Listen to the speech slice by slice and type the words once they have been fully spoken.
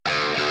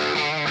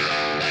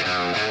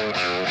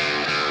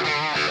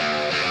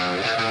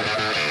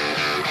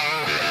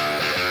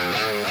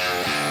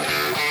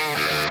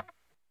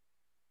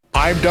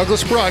I'm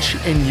Douglas Brush,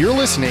 and you're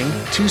listening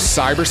to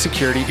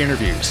Cybersecurity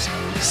Interviews.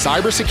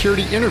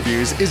 Cybersecurity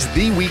Interviews is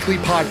the weekly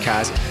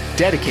podcast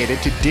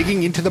dedicated to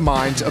digging into the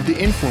minds of the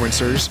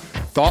influencers,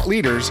 thought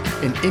leaders,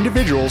 and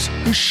individuals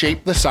who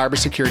shape the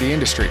cybersecurity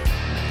industry.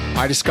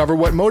 I discover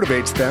what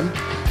motivates them,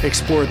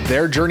 explore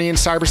their journey in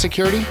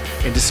cybersecurity,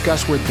 and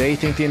discuss where they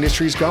think the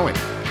industry is going.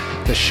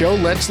 The show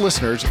lets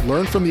listeners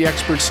learn from the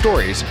experts'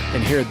 stories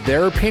and hear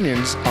their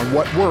opinions on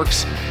what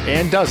works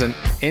and doesn't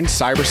in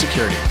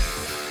cybersecurity.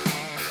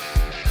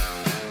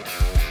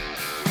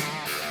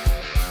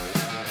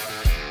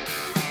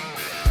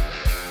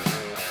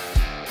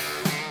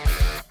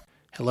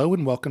 Hello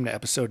and welcome to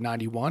episode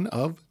 91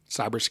 of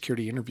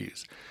Cybersecurity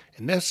Interviews.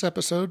 In this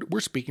episode, we're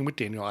speaking with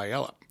Daniel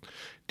Ayala.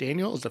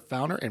 Daniel is the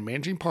founder and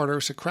managing partner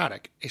of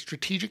Socratic, a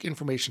strategic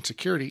information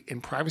security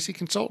and privacy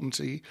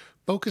consultancy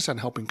focused on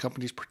helping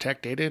companies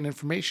protect data and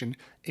information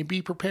and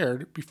be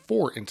prepared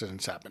before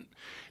incidents happen.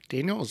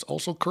 Daniel is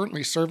also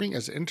currently serving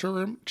as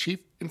interim chief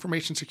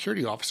information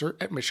security officer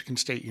at Michigan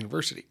State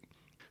University.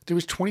 Through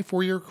his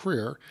 24-year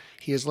career,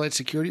 he has led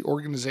security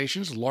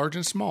organizations large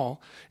and small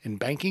in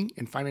banking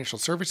and financial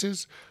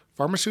services,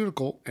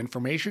 pharmaceutical,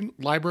 information,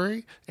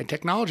 library, and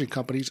technology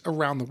companies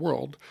around the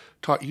world,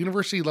 taught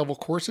university-level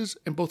courses,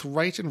 and both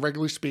writes and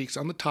regularly speaks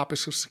on the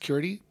topics of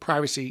security,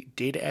 privacy,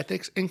 data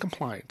ethics, and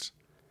compliance.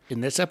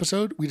 In this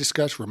episode, we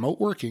discuss remote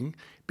working,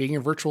 being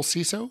a virtual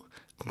CISO,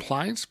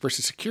 compliance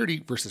versus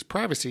security versus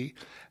privacy,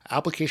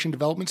 application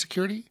development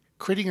security,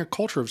 creating a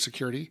culture of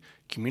security,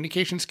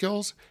 communication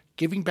skills,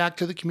 giving back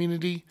to the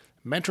community,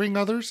 mentoring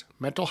others,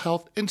 mental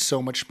health, and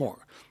so much more.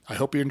 I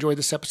hope you enjoyed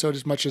this episode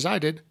as much as I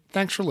did.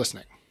 Thanks for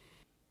listening.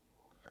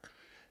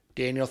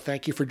 Daniel,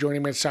 thank you for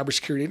joining me on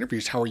Cybersecurity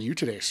Interviews. How are you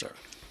today, sir?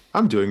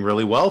 I'm doing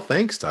really well.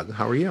 Thanks, Doug.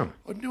 How are you?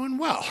 I'm doing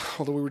well.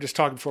 Although we were just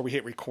talking before we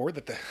hit record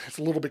that it's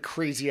a little bit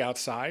crazy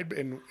outside.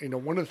 And,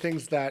 one of the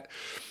things that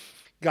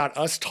got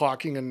us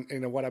talking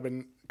and, what I've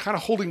been kind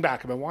of holding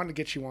back. I've been wanting to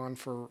get you on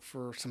for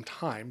some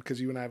time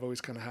because you and I have always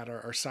kind of had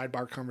our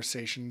sidebar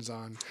conversations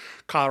on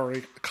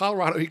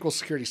Colorado Equal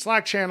Security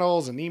Slack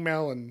channels and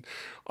email and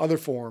other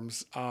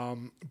forums.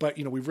 But,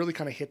 we've really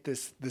kind of hit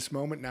this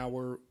moment now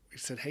where we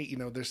said, hey,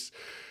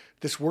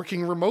 this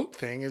working remote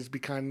thing is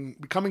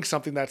becoming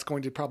something that's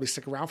going to probably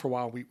stick around for a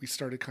while. We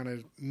started kind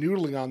of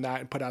noodling on that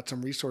and put out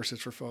some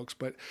resources for folks.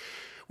 But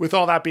with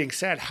all that being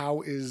said,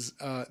 how is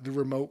the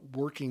remote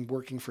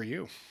working for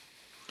you?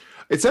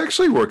 It's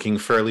actually working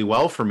fairly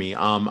well for me.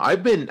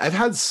 I've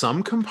had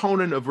some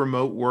component of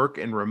remote work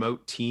and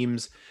remote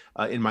teams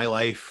in my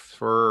life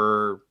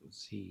for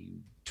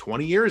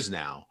 20 years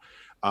now.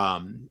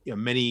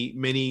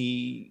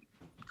 Many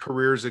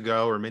careers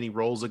ago or many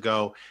roles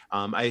ago,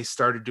 I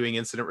started doing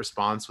incident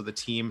response with a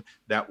team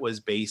that was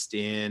based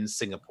in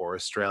Singapore,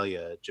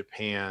 Australia,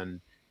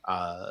 Japan,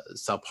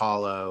 Sao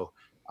Paulo,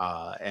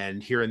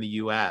 and here in the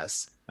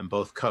US on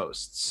both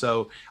coasts.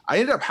 So I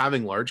ended up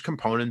having large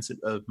components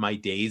of my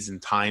days and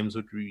times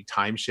would be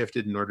time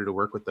shifted in order to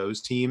work with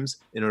those teams,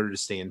 in order to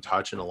stay in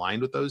touch and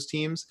aligned with those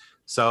teams.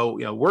 So,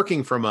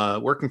 working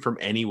from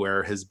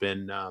anywhere has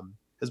been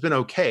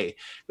okay,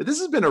 but this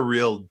has been a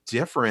real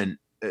different.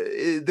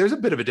 There's a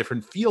bit of a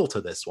different feel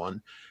to this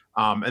one.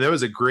 And there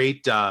was a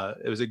great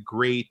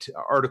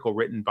article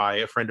written by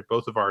a friend of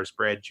both of ours,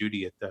 Brad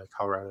Judy at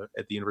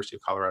the University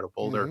of Colorado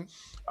Boulder,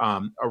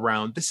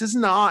 around this is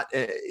not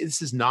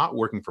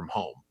working from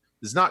home.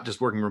 This is not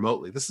just working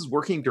remotely. This is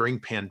working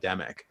during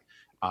pandemic,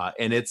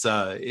 and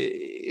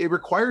it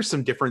requires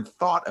some different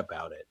thought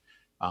about it.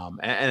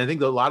 And I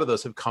think that a lot of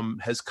those have come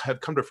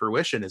to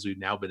fruition as we've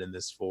now been in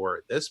this for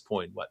at this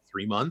point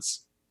 3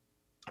 months.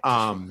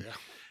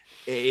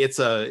 It's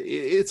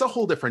a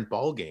whole different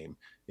ball game.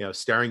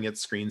 Staring at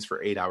screens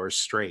for 8 hours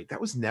straight. That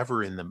was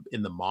never in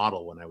the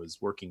model when I was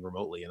working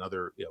remotely and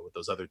with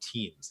those other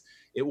teams.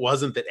 It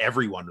wasn't that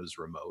everyone was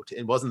remote.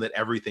 It wasn't that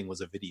everything was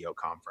a video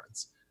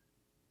conference.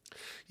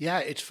 Yeah,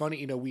 it's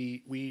funny.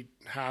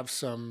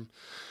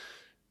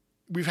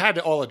 We've had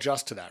to all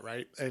adjust to that,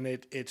 right? And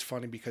it's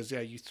funny because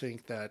you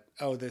think that,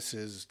 this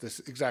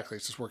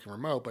is working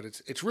remote, but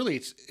it's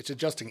really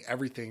adjusting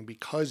everything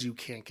because you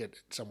can't get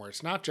somewhere.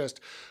 It's not just,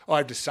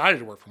 I've decided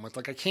to work from home. It's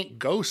like I can't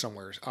go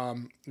somewhere.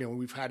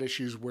 We've had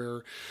issues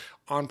where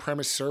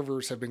on-premise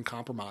servers have been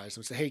compromised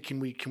and say, hey,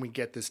 can we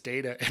get this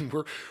data? And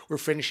we're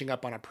finishing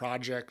up on a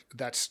project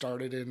that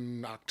started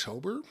in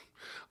October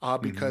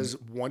because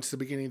once the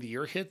beginning of the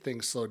year hit,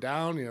 things slowed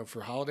down,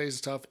 for holidays and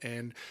stuff,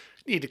 and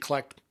need to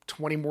collect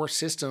 20 more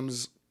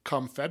systems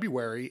come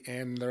February,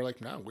 and they're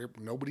like, no,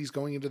 nobody's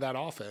going into that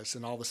office.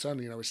 And all of a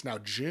sudden, it's now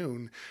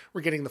June.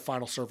 We're getting the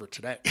final server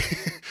today.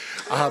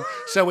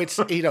 So it's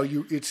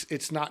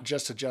it's not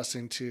just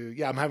adjusting to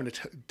I'm having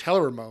to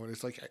teleremote.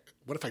 It's like,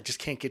 what if I just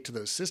can't get to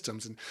those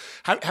systems? And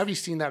how have you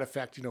seen that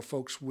affect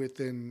folks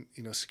within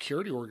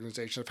security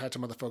organizations? I've had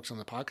some other folks on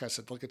the podcast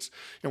that look, it's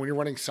when you're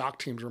running SOC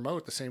teams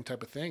remote, the same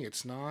type of thing.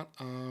 It's not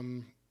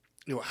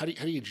how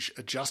do you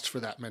adjust for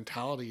that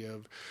mentality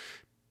of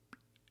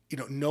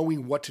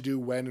knowing what to do,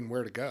 when, and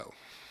where to go?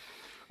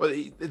 Well,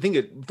 I think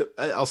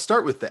I'll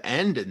start with the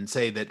end and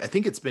say that I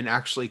think it's been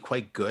actually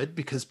quite good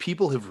because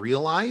people have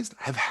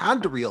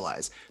had to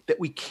realize that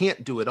we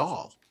can't do it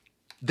all.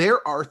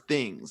 There are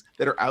things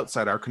that are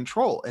outside our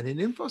control, and in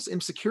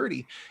InfoSim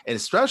security, and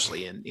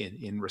especially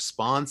in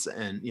response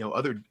and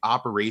other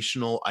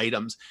operational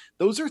items,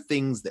 those are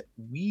things that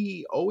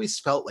we always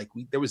felt like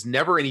there was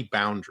never any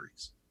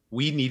boundaries.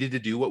 We needed to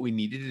do what we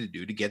needed to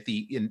do to get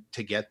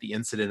the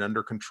incident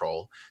under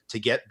control, to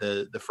get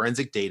the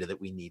forensic data that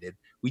we needed.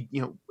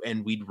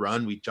 And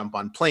we'd jump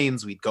on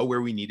planes, we'd go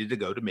where we needed to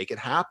go to make it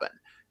happen.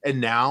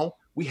 And now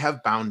we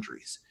have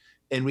boundaries,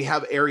 and we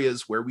have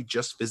areas where we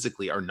just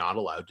physically are not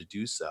allowed to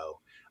do so.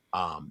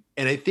 And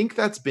I think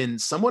that's been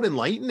somewhat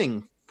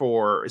enlightening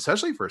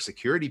especially for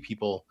security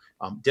people,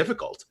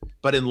 difficult,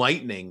 but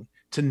enlightening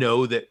to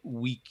know that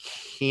we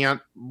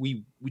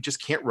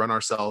just can't run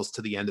ourselves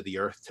to the end of the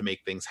earth to make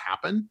things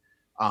happen.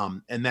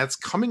 And that's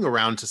coming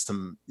around to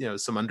some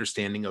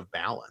understanding of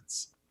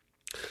balance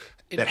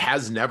that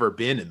has never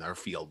been in our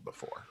field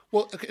before.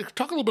 Well,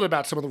 talk a little bit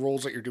about some of the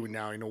roles that you're doing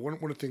now. One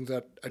of the things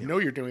that I know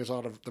you're doing is a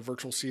lot of the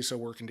virtual CISO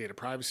work and data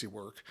privacy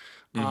work.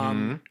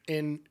 And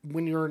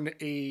when you're in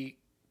a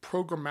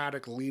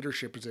programmatic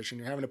leadership position,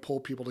 you're having to pull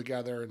people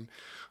together and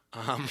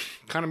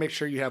kind of make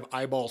sure you have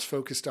eyeballs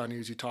focused on you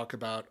as you talk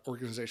about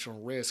organizational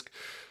risk.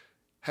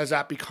 Has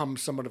that become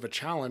somewhat of a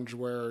challenge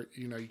where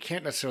you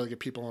can't necessarily get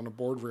people in a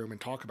boardroom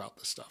and talk about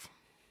this stuff?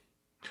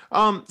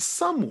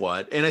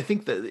 Somewhat, and I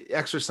think that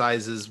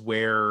exercises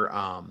where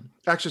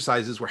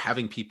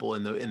having people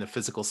in the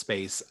physical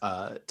space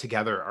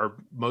together are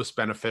most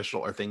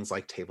beneficial are things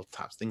like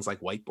tabletops, things like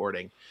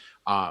whiteboarding,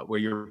 where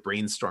you're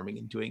brainstorming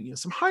and doing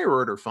some higher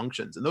order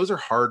functions, and those are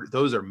hard.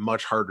 Those are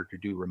much harder to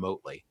do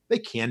remotely. They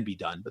can be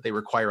done, but they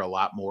require a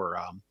lot more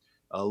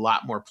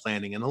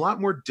planning and a lot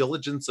more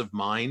diligence of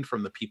mind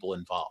from the people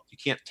involved. You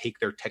can't take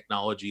their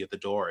technology at the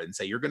door and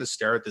say, you're going to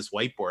stare at this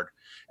whiteboard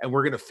and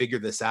we're going to figure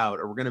this out,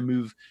 or we're going to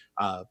move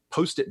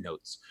Post-it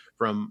notes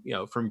from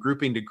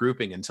grouping to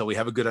grouping until we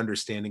have a good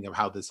understanding of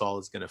how this all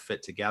is going to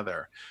fit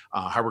together,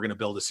 how we're going to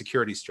build a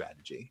security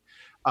strategy.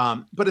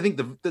 But I think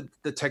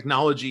the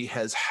technology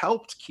has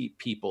helped keep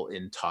people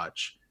in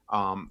touch.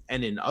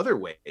 And in other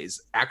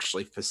ways,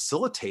 actually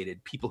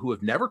facilitated people who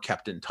have never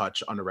kept in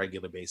touch on a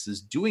regular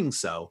basis doing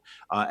so,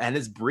 and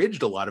has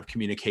bridged a lot of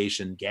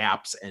communication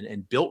gaps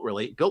and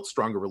built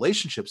stronger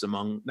relationships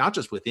among, not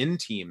just within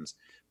teams,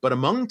 but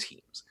among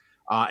teams.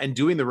 And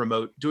doing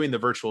the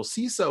virtual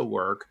CISO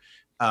work,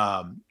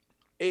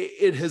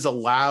 it has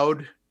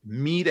allowed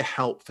me to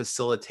help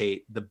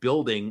facilitate the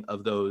building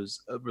of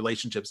those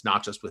relationships,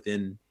 not just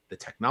within the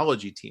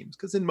technology teams,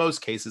 because in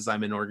most cases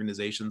I'm in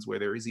organizations where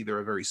there is either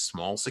a very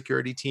small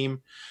security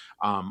team,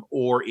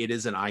 or it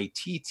is an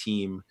IT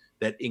team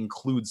that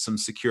includes some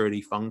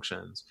security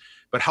functions,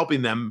 but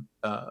helping them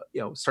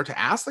start to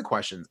ask the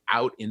questions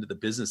out into the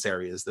business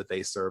areas that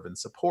they serve and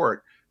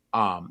support,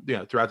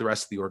 throughout the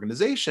rest of the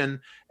organization,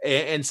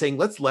 and saying,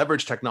 let's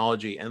leverage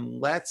technology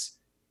and let's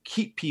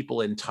keep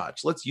people in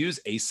touch. Let's use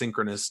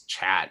asynchronous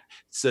chat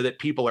so that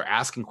people are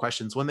asking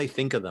questions when they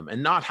think of them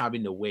and not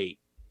having to wait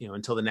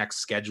until the next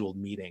scheduled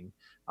meeting.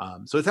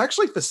 So it's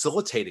actually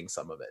facilitating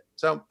some of it.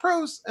 So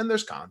pros and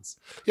there's cons.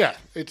 Yeah,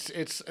 it's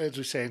as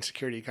we say in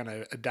security, you kind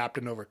of adapt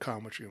and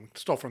overcome, which you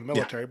stole from the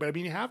military. Yeah. But I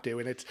mean, you have to,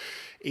 and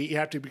you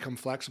have to become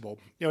flexible.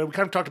 We kind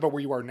of talked about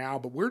where you are now,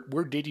 but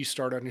where did you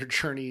start on your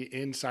journey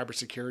in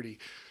cybersecurity?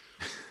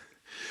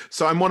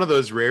 So I'm one of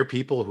those rare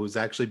people who's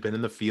actually been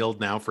in the field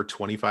now for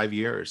 25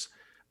 years.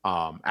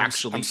 I'm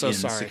so in sorry.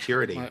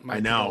 Security. My I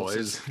know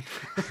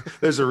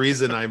there's a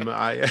reason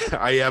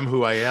I am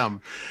who I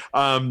am.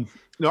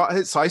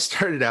 So I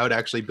started out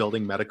actually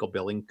building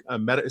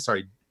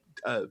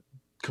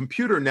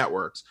computer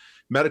networks,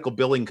 medical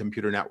billing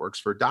computer networks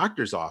for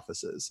doctors'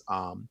 offices.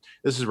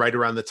 This is right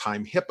around the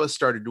time HIPAA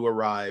started to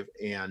arrive,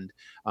 and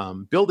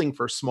building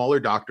for smaller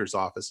doctors'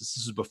 offices.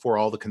 This is before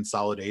all the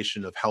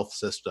consolidation of health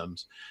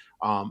systems.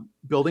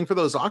 Building for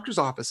those doctors'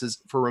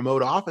 offices for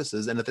remote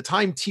offices, and at the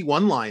time,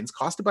 T1 lines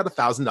cost about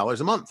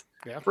 $1,000 a month.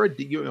 Yeah. For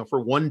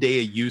 1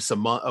 day of use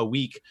a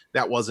week.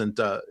 That wasn't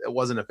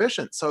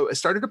efficient. So I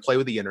started to play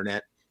with the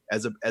internet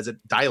as a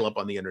dial-up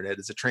on the internet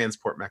as a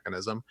transport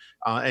mechanism,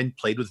 and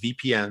played with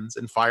VPNs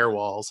and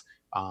firewalls.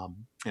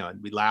 And I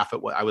would laugh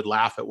at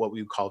what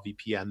we would call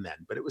VPN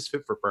then, but it was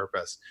fit for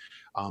purpose.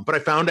 But I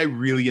found I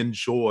really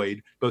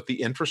enjoyed both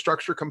the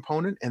infrastructure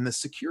component and the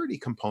security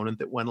component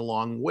that went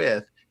along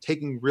with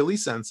taking really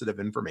sensitive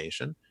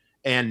information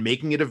and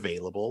making it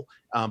available,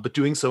 but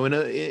doing so in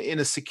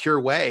a secure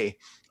way.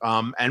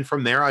 And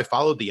from there, I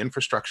followed the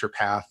infrastructure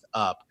path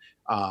up.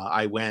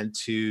 I went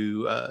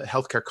to a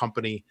healthcare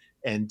company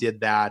and did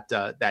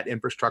that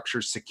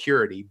infrastructure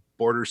security,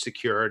 border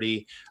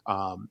security,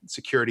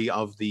 security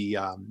of the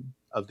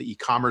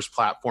e-commerce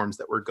platforms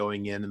that were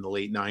going in the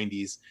late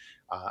 90s.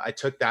 I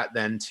took that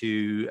then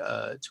to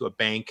a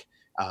bank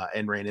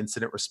and ran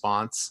incident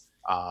response,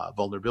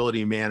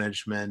 vulnerability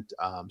management,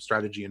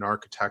 strategy and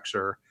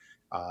architecture,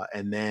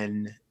 and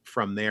then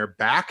from there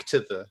back to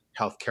the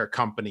healthcare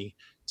company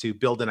to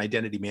build an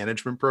identity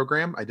management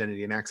program,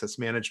 identity and access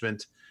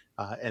management,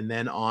 and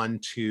then on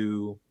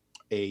to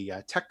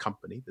a tech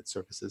company that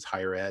services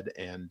higher ed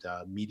and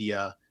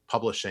media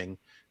publishing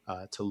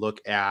to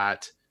look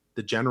at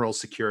the general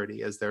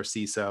security as their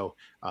CISO,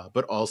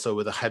 but also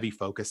with a heavy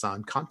focus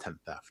on content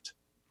theft.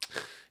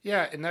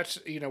 Yeah, and that's,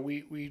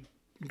 we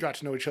got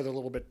to know each other a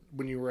little bit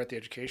when you were at the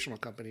educational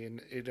company,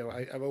 and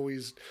I'm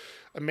always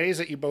amazed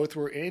that you both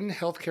were in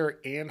healthcare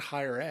and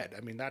higher ed.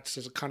 I mean, that's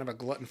just kind of a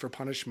glutton for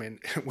punishment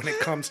when it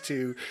comes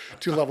to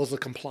levels of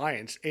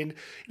compliance. And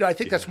I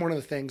think that's one of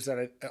the things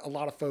that a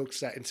lot of folks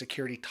that in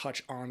security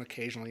touch on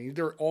occasionally.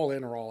 They're all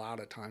in or all out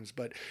at times,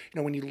 but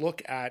when you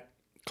look at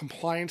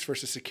compliance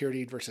versus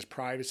security versus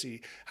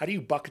privacy, how do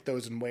you bucket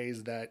those in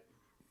ways that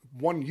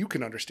one you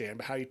can understand,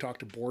 but how you talk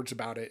to boards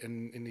about it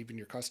and even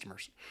your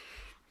customers?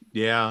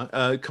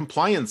 Yeah,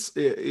 compliance.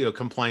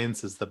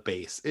 Compliance is the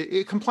base.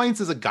 Compliance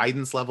is a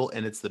guidance level,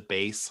 and it's the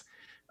base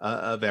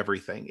of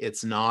everything.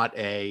 It's not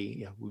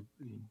you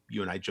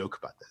and I joke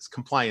about this.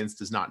 Compliance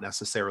does not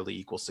necessarily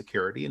equal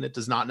security, and it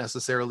does not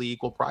necessarily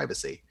equal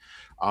privacy.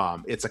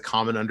 It's a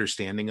common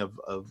understanding of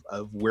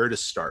where to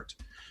start.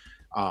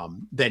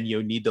 Then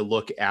you need to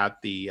look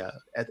at the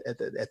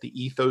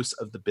ethos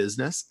of the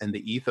business and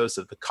the ethos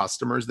of the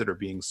customers that are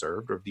being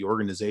served, or the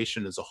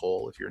organization as a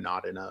whole. If you're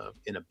not in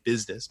a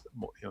business, but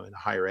more, in a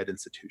higher ed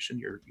institution,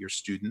 your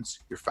students,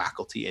 your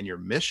faculty, and your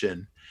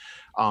mission,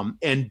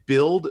 and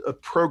build a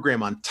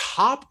program on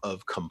top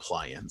of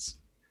compliance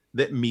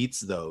that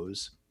meets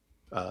those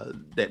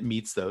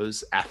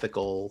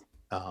ethical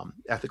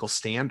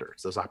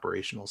standards, those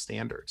operational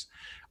standards.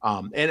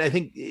 And I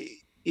think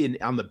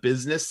on the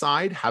business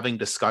side, having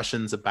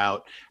discussions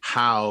about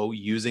how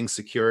using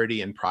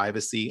security and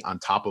privacy on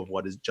top of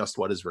what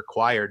is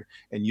required,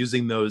 and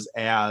using those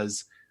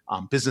as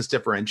business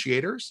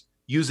differentiators,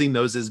 using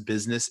those as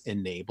business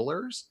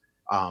enablers.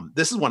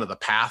 This is one of the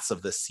paths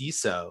of the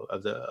CISO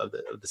of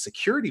the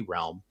security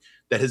realm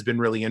that has been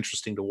really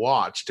interesting to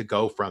watch, to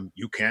go from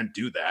 "you can't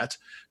do that"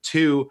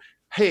 to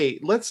 "hey,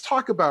 let's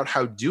talk about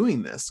how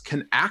doing this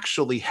can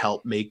actually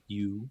help make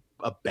you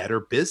a better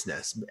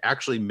business,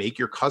 actually make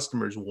your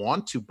customers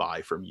want to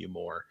buy from you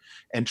more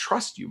and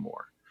trust you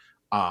more."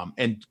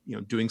 And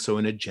doing so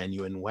in a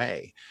genuine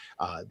way.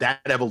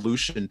 That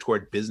evolution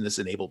toward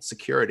business-enabled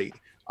security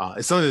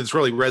is something that's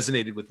really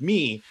resonated with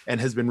me and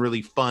has been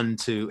really fun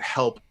to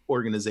help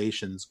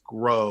organizations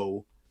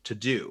grow to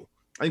do.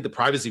 I think the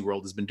privacy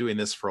world has been doing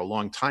this for a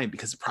long time,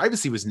 because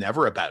privacy was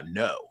never about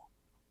no.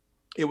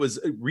 It was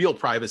real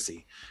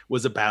privacy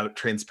was about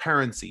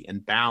transparency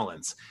and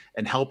balance,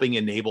 and helping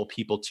enable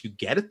people to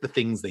get at the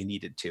things they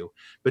needed to,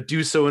 but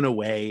do so in a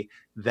way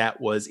that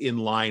was in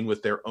line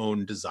with their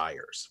own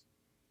desires.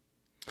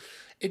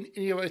 And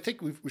I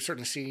think we've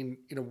certainly seen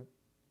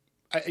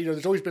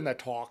there's always been that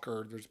talk,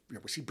 or there's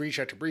we see breach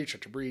after breach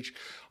after breach.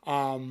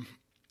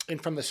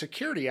 And from the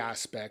security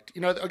aspect,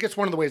 I guess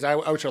one of the ways I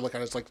would try to look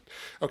at it is like,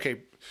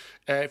 okay,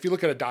 if you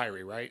look at a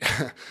diary, right?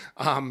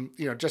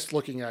 Just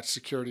looking at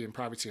security and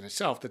privacy in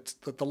itself, that's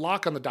the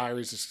lock on the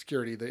diary is the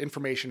security. The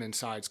information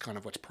inside is kind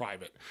of what's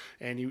private,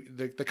 and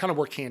they kind of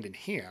work hand in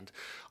hand.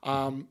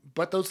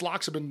 But those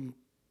locks have been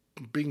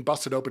being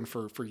busted open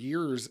for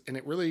years, and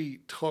it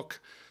really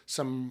took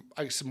some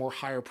more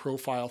higher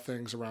profile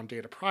things around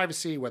data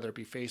privacy, whether it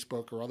be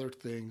Facebook or other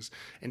things,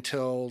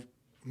 until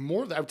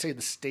more, I would say,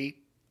 the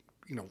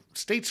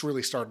states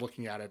really started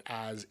looking at it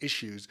as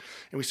issues,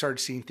 and we started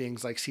seeing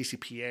things like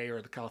CCPA,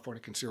 or the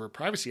California Consumer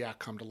Privacy Act,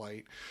 come to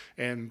light,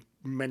 and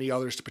many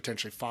others to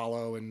potentially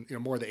follow. And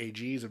more of the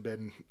AGs have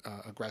been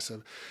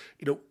aggressive.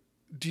 Do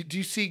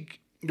you see?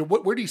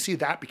 Where do you see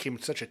that became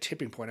such a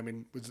tipping point? I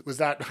mean, was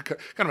that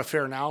kind of a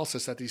fair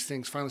analysis that these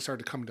things finally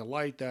started to come to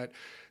light,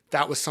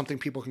 that was something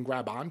people can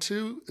grab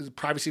onto, is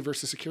privacy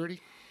versus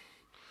security?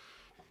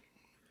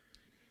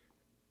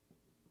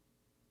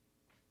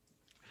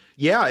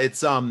 Yeah,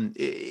 it's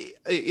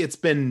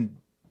been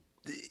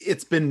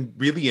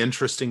really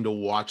interesting to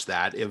watch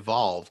that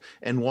evolve,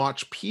 and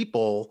watch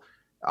people,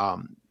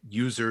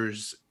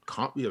 users,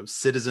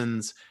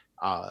 citizens,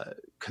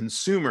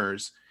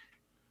 consumers,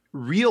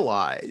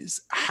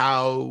 realize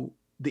how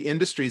the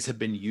industries have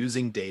been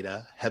using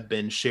data, have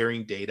been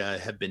sharing data,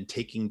 have been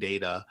taking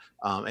data,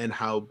 and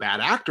how bad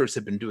actors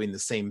have been doing the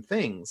same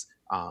things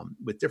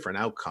with different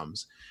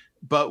outcomes.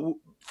 But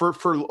for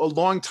a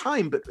long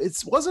time, but it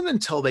wasn't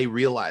until they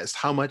realized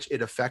how much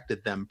it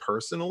affected them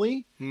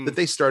personally that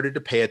they started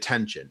to pay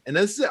attention. And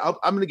that's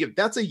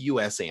a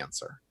US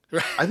answer.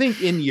 I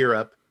think in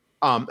Europe,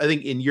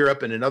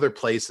 and in other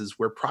places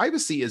where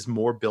privacy is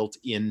more built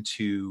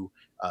into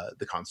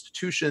the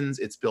constitutions,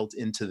 it's built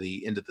into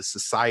the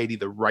society.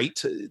 The right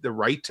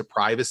to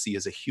privacy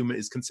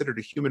is considered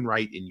a human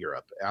right in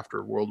Europe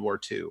after World War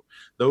II.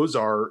 Those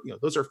are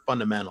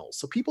fundamentals.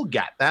 So people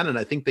get that, and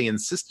I think they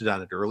insisted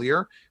on it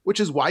earlier, which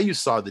is why you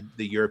saw the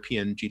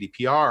European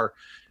GDPR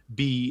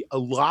be a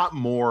lot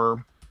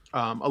more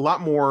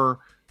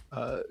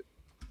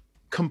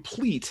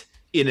complete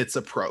in its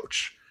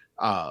approach.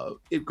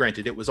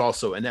 Granted, it was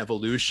also an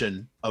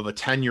evolution of a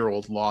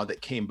 10-year-old law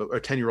that came, or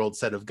 10-year-old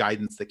set of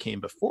guidance that came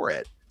before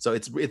it. So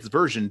it's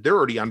version, they're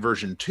already on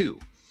version 2.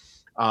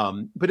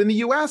 But in the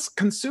US,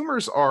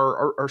 consumers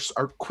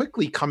are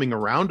quickly coming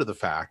around to the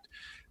fact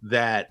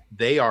that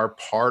they are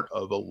part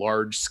of a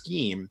large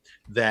scheme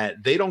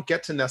that they don't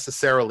get to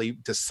necessarily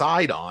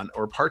decide on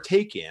or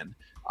partake in.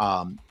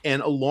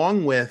 And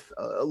along with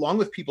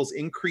people's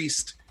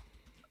increased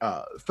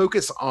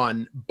focus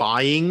on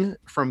buying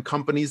from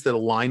companies that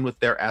align with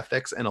their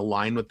ethics and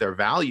align with their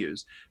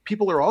values,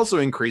 people are also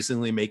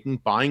increasingly making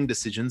buying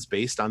decisions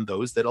based on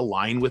those that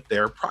align with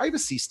their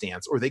privacy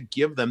stance or that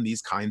give them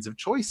these kinds of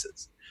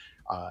choices.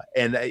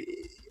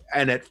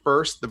 And at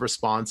first, the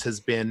response has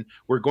been,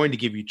 we're going to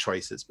give you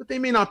choices, but they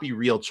may not be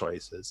real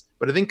choices.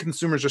 But I think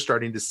consumers are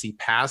starting to see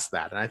past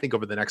that. And I think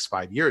over the next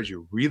 5 years,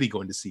 you're really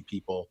going to see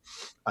people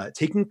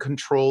taking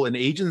control and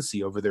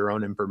agency over their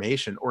own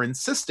information or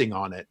insisting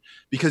on it,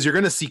 because you're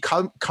going to see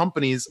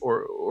companies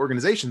or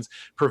organizations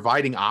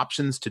providing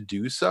options to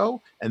do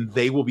so. And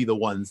they will be the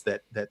ones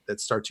that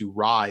start to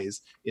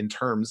rise in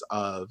terms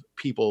of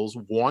people's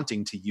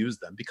wanting to use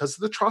them because of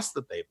the trust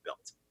that they've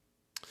built.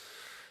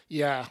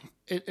 Yeah,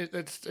 it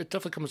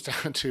definitely comes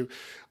down to,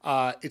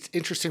 it's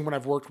interesting when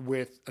I've worked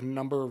with a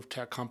number of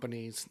tech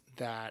companies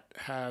that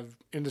have,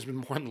 and there's been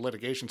more on the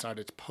litigation side,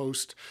 it's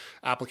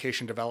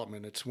post-application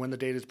development. It's when the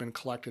data has been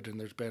collected and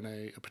there's been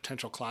a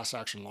potential class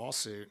action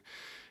lawsuit.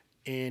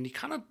 And you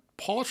kind of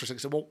pause for a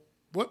second and say,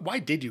 well, why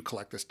did you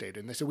collect this data?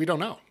 And they said, we don't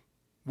know.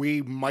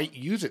 We might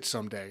use it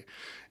someday.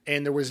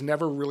 And there was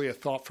never really a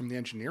thought from the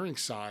engineering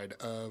side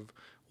of,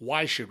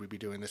 why should we be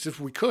doing this? If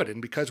we could,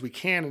 and because we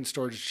can, and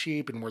storage is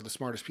cheap, and we're the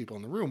smartest people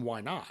in the room,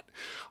 why not?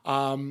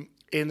 And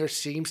there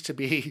seems to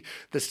be,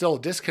 there's still a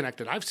disconnect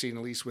that I've seen,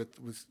 at least with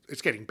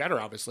it's getting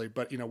better, obviously,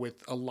 but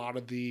with a lot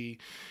of the,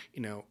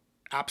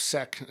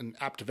 AppSec and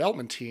app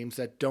development teams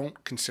that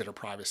don't consider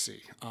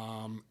privacy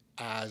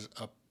as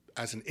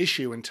an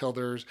issue until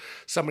there's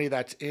somebody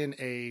that's in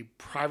a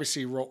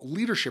privacy role,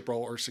 leadership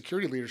role, or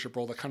security leadership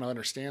role that kind of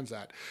understands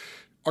that.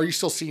 Are you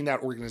still seeing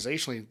that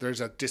organizationally? There's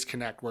a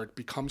disconnect where it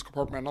becomes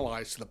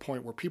compartmentalized to the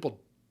point where people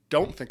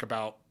don't think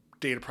about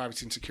data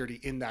privacy and security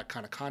in that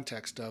kind of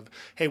context of,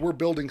 hey, we're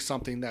building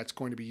something that's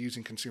going to be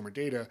using consumer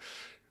data.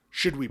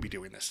 Should we be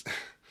doing this?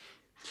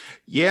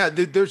 Yeah,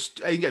 there's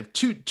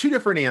two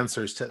different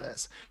answers to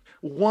this.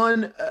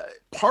 One,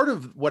 part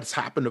of what's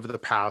happened over the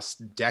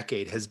past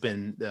decade has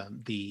been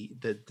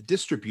the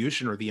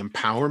distribution or the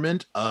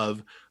empowerment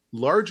of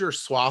larger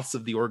swaths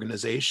of the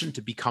organization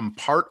to become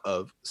part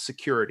of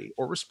security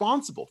or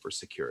responsible for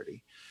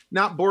security,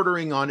 not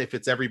bordering on if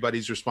it's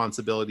everybody's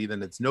responsibility,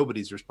 then it's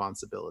nobody's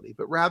responsibility,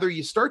 but rather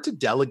you start to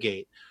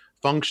delegate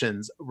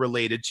functions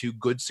related to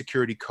good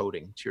security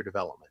coding to your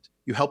development.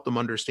 You help them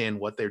understand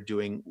what they're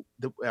doing,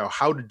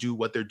 how to do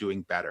what they're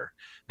doing better.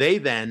 They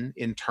then,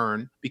 in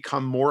turn,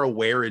 become more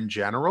aware in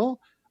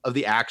general of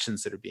the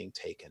actions that are being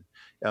taken,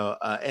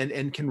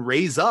 and can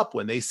raise up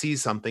when they see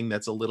something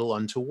that's a little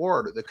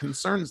untoward or that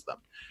concerns them.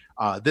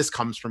 This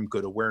comes from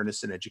good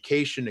awareness and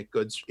education.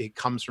 It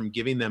comes from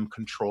giving them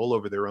control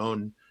over their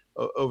own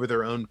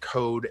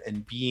code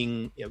and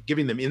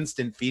giving them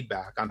instant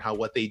feedback on how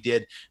what they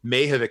did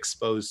may have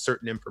exposed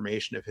certain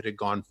information if it had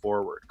gone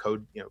forward.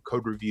 Code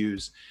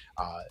reviews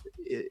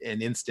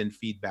and instant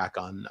feedback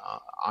on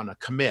a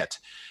commit.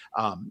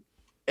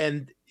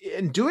 And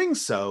in doing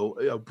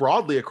so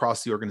broadly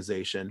across the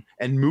organization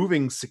and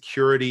moving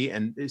security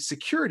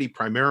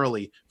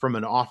primarily from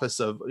an office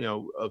of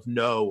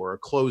no or a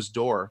closed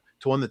door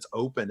to one that's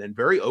open and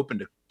very open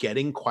to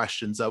getting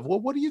questions of, well,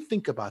 what do you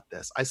think about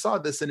this? I saw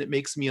this and it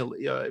makes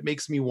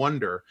me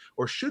wonder,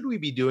 or should we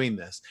be doing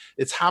this?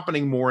 It's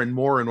happening more and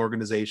more in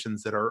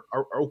organizations that are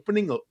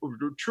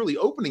truly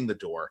opening the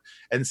door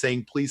and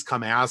saying, please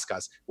come ask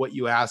us. What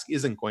you ask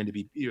isn't going to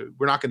be,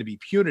 we're not going to be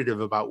punitive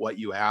about what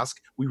you ask.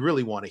 We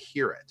really want to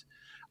hear it.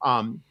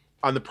 On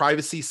the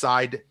privacy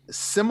side,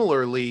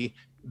 similarly,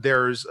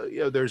 there's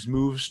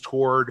moves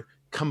toward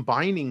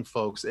combining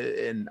folks,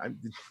 and I'm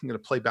going to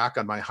play back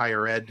on my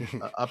higher ed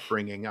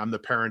upbringing. I'm the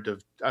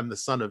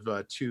son of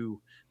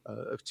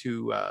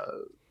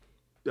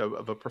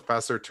a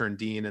professor turned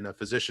dean and a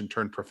physician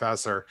turned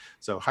professor.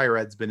 So higher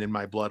ed's been in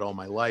my blood all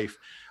my life.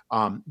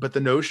 But the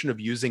notion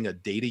of using a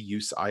data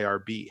use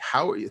IRB,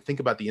 how you think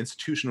about the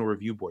institutional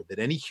review board that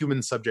any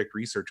human subject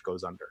research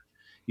goes under.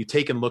 You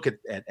take and look at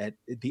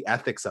the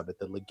ethics of it,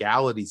 the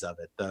legalities of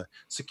it, the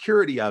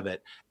security of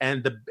it,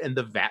 and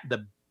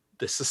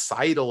the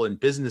societal and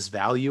business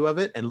value of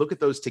it, and look at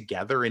those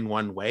together in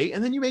one way.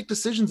 And then you make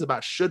decisions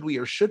about should we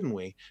or shouldn't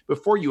we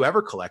before you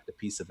ever collect a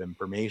piece of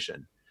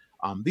information.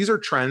 These are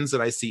trends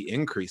that I see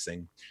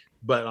increasing,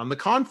 but on the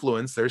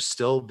confluence, there's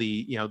still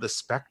the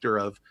specter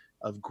of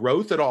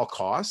growth at all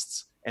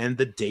costs and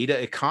the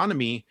data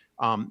economy.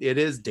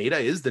 Data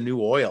is the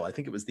new oil. I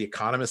think it was The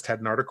Economist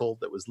had an article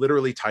that was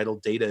literally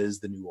titled "Data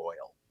is the New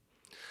Oil."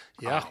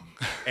 Yeah,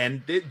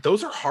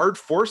 those are hard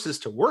forces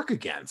to work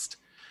against.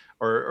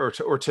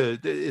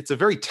 It's a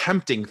very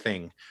tempting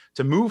thing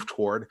to move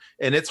toward,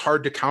 and it's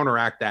hard to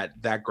counteract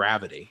that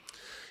gravity.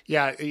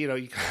 Yeah,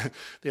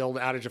 the old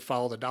adage of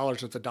follow the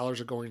dollars. If the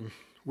dollars are going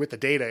with the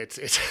data, it's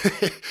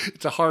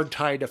it's a hard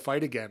tide to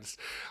fight against.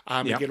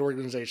 To get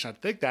organizations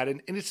to think that,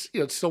 and it's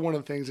it's still one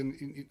of the things.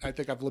 And I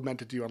think I've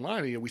lamented to you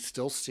online. We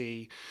still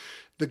see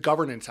the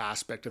governance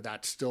aspect of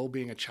that still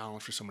being a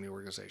challenge for so many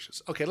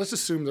organizations. Okay, let's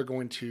assume they're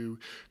going to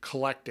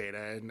collect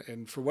data,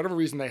 and for whatever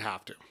reason they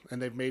have to,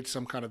 and they've made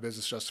some kind of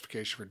business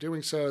justification for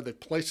doing so. They've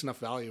placed enough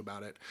value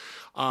about it.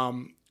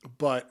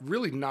 But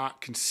really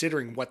not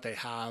considering what they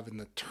have and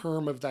the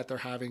term of that they're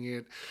having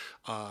it,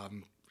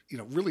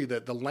 really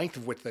the length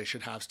of which they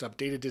should have stuff,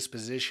 data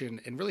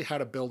disposition, and really how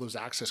to build those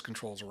access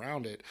controls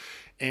around it.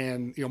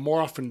 And, more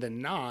often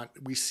than not,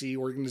 we see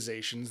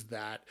organizations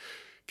that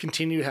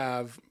continue to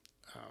have,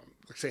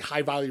 let's say,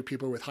 high value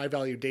people with high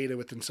value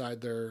data inside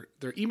their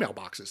email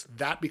boxes.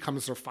 That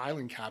becomes their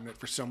filing cabinet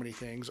for so many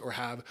things, or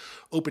have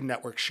open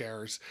network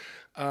shares.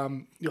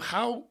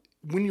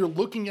 When you're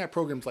looking at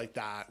programs like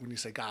that, when you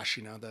say, gosh,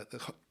 the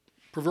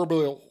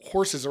proverbial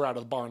horses are out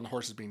of the barn, the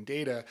horses being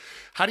data,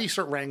 how do you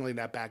start wrangling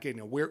that back in?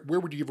 Where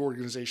would you give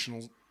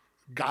organizational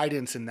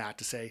guidance in that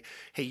to say,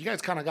 hey, you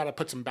guys kind of got to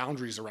put some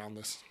boundaries around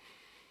this?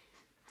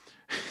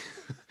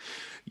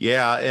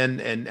 Yeah,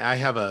 and I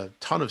have a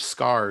ton of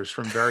scars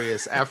from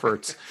various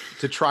efforts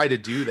to try to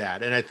do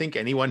that. And I think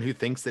anyone who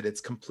thinks that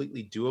it's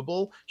completely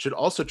doable should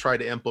also try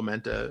to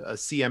implement a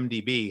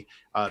CMDB,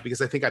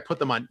 because I think I put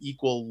them on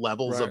equal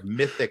levels of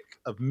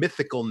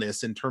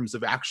mythicalness in terms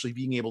of actually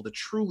being able to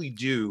truly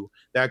do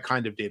that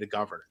kind of data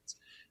governance.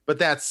 But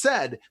that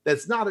said,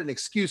 that's not an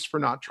excuse for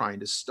not trying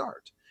to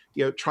start,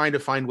 trying to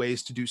find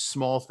ways to do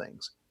small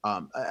things.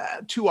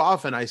 Too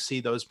often I see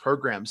those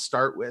programs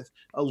start with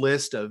a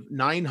list of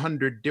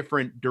 900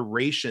 different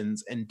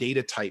durations and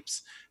data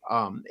types,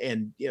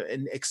 and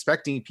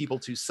expecting people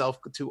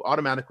to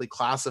automatically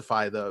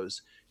classify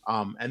those,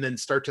 and then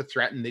start to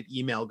threaten that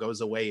email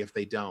goes away if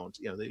they don't.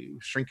 They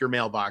shrink your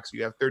mailbox.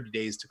 You have 30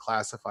 days to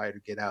classify it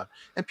or get out,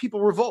 and people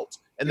revolt.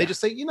 And they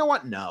just say, you know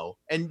what? No.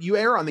 And you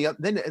err on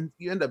and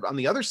you end up on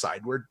the other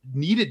side where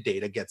needed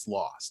data gets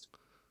lost.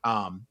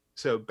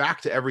 So back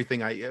to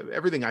everything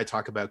I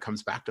talk about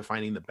comes back to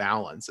finding the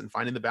balance, and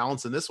finding the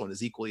balance in this one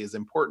is equally as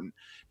important.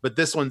 But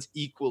this one's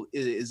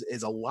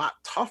is a lot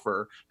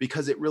tougher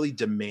because it really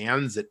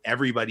demands that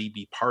everybody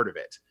be part of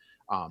it.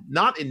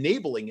 Not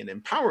enabling and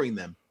empowering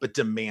them, but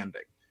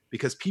demanding,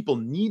 because people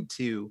need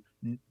to.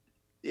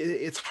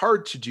 It's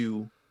hard to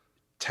do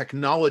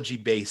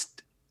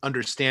technology-based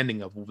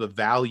understanding of the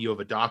value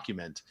of a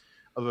document,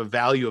 of a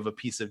value of a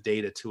piece of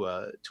data to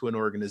an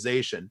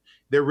organization.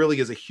 There really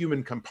is a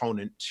human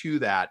component to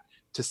that,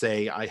 to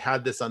say, I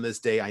had this on this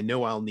day, I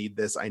know I'll need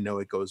this, I know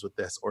it goes with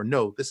this, or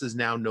no, this is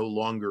now no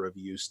longer of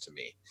use to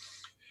me.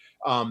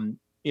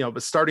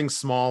 But starting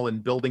small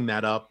and building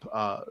that up,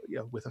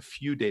 with a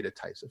few data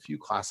types, a few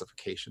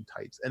classification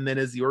types, and then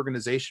as the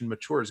organization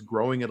matures,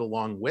 growing it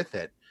along with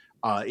it.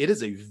 It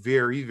is a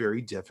very,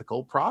 very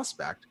difficult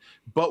prospect,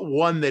 but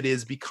one that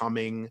is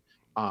becoming.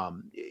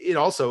 It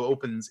also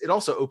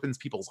opens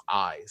people's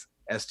eyes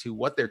as to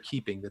what they're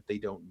keeping that they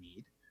don't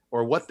need,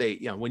 or what they,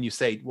 when you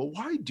say, well,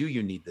 why do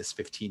you need this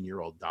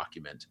 15-year-old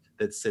document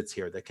that sits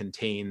here that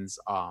contains,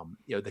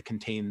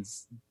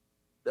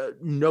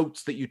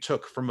 notes that you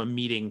took from a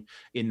meeting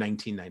in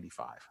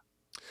 1995?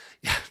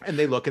 Yeah. And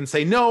they look and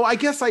say, no, I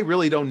guess I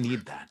really don't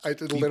need that.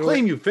 You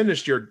claim you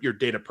finished your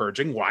data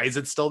purging. Why is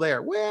it still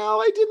there?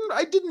 Well,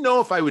 I didn't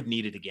know if I would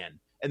need it again.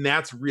 And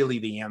that's really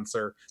the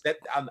answer. That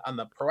on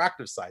the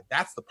proactive side,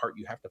 that's the part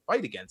you have to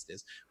fight against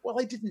is, well,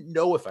 I didn't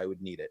know if I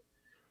would need it.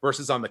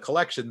 Versus on the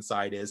collection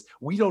side is,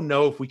 we don't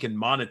know if we can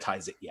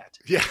monetize it yet.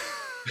 Yeah.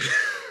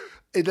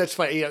 And that's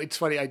funny. It's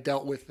funny. I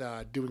dealt with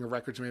doing a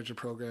records management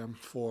program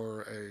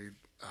for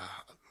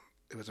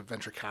it was a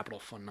venture capital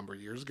fund a number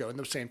of years ago. And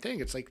the same thing.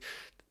 It's like,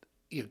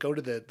 you go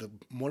to the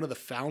one of the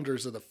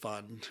founders of the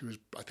fund, who's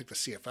I think the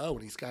CFO,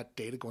 and he's got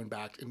data going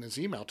back in his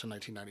email to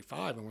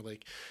 1995. And we're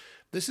like,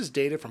 this is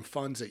data from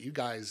funds that you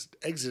guys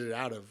exited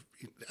out of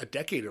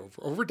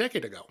over a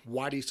decade ago.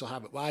 Why do you still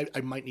have it? Well,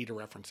 I might need to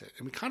reference it.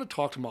 And we kind of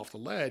talked him off the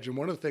ledge. And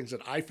one of the things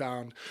that I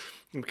found,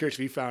 I'm curious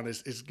if you found,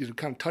 is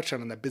kind of touch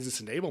on that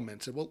business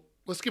enablement. Said, well,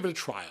 let's give it a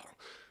trial.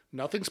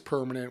 Nothing's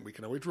permanent. We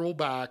can always roll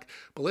back,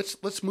 but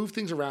let's move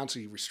things around. So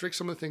you restrict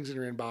some of the things in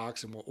your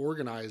inbox, and we'll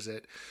organize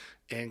it.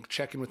 And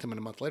check in with him in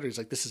a month later. He's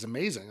like, "This is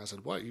amazing." I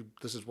said, "What?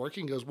 This is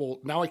working?" He goes, "Well,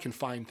 now I can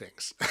find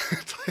things."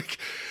 It's like,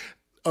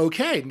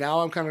 okay,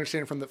 now I'm kind of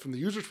understanding from the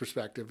user's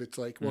perspective. It's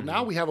like, well,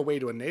 now we have a way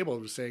to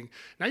enable it, saying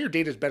now your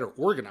data is better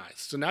organized,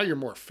 so now you're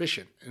more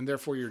efficient, and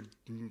therefore you're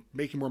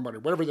making more money,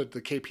 whatever the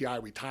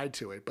KPI we tied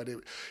to it. But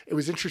it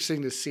was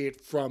interesting to see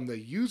it from the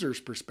user's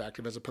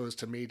perspective, as opposed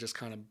to me just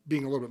kind of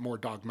being a little bit more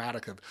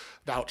dogmatic of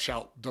thou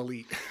shalt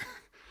delete.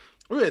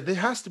 There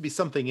has to be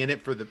something in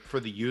it for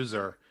the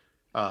user.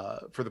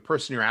 For the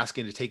person you're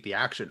asking to take the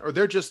action, or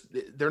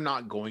they're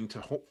not going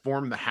to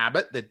form the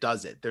habit that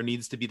does it. There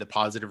needs to be the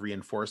positive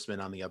reinforcement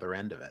on the other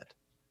end of it.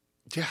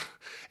 Yeah,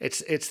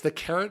 it's the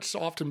carrot's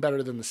often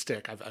better than the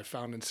stick. I've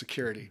found in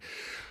security.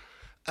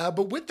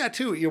 But with that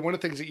too, one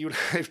of the things that you and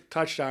I have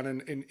touched on,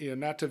 and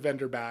not to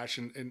vendor bash,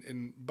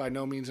 and by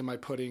no means am I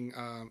putting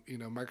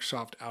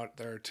Microsoft out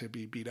there to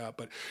be beat up,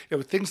 but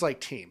with things like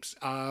Teams,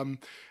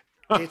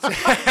 it's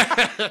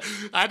I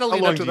had to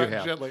lead up to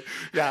that gently,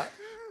 yeah.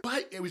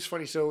 But it was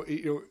funny. So,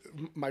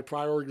 my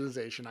prior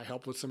organization, I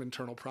helped with some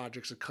internal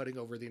projects of cutting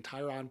over the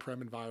entire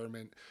on-prem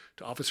environment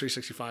to Office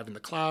 365 in the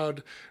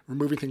cloud,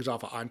 removing things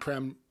off of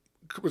on-prem.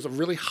 It was a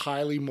really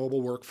highly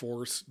mobile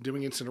workforce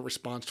doing incident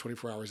response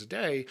 24 hours a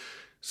day.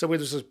 So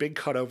there's this big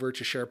cutover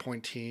to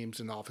SharePoint, Teams,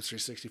 and the Office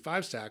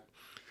 365 stack.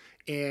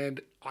 And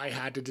I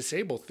had to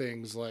disable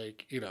things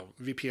like,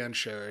 VPN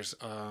shares,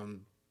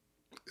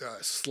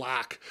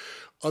 Slack,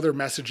 other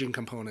messaging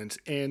components.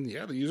 And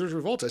the users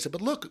revolted. I said,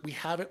 but look, we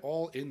have it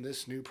all in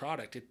this new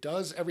product. It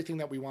does everything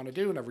that we want to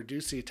do. And I've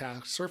reduced the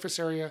attack surface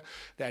area.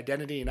 The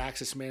identity and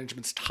access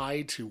management's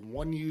tied to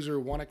one user,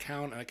 one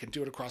account, and I can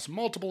do it across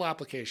multiple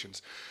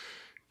applications.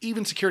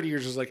 Even security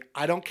users like,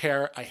 I don't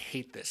care, I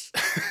hate this.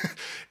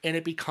 And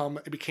it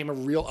became a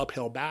real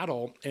uphill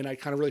battle. And I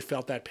kind of really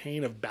felt that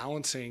pain of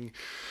balancing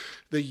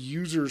the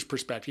user's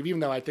perspective, even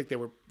though I think they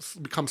were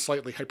become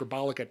slightly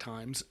hyperbolic at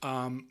times,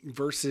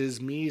 versus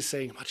me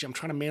saying, I'm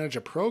trying to manage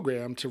a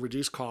program to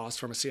reduce costs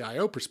from a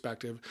CIO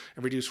perspective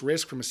and reduce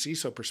risk from a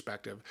CISO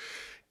perspective.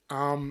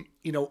 Do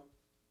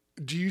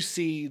you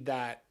see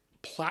that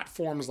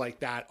platforms like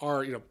that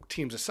are,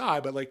 Teams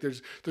aside, but like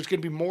there's going to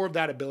be more of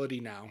that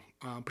ability now,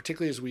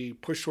 particularly as we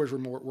push towards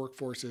remote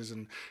workforces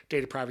and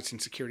data privacy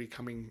and security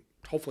coming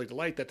hopefully to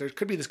light, that there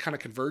could be this kind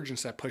of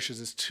convergence that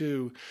pushes us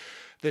to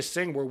this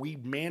thing where we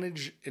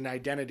manage an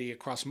identity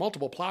across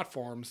multiple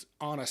platforms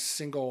on a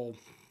single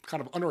kind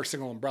of under a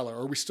single umbrella.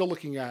 Or are we still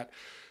looking at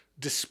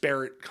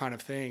disparate kind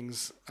of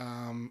things,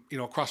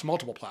 across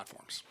multiple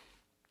platforms?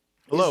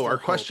 Hello, our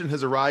question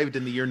has arrived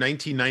in the year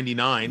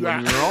 1999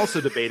 when we were also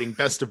debating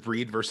best of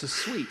breed versus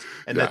suite.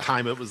 And that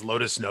time it was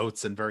Lotus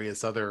Notes and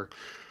various other,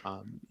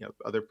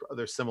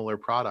 other similar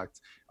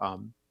products.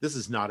 This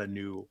is not a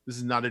new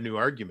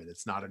argument.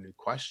 It's not a new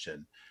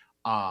question.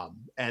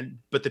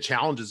 But the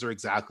challenges are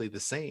exactly the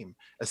same,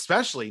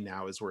 especially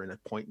now as we're in a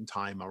point in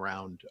time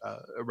around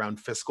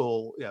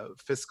fiscal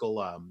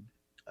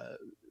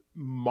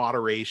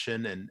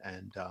moderation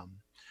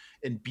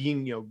and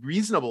being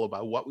reasonable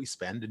about what we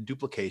spend and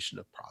duplication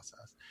of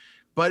process.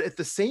 But at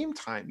the same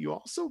time, you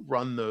also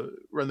run the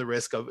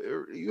risk of,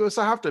 you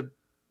also have to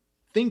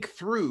think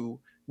through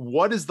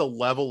what is the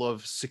level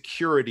of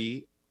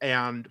security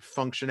and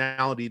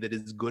functionality that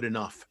is good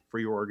enough for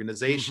your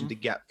organization to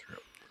get through,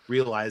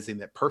 realizing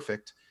that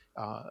perfect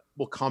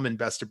will come in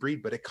best of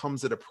breed, but it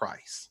comes at a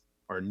price,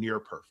 or near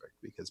perfect,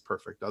 because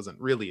perfect doesn't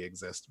really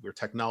exist. We're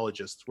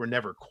technologists, we're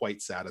never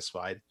quite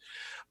satisfied.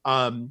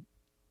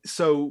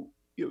 So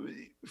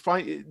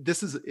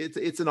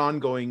it's an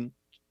ongoing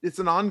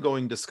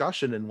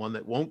discussion, and one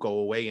that won't go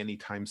away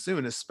anytime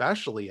soon,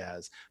 especially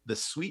as the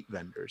suite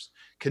vendors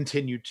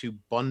continue to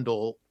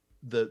bundle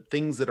the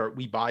things that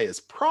we buy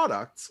as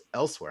products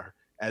elsewhere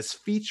as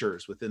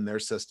features within their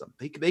system.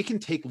 They can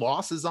take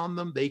losses on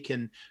them. They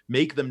can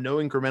make them no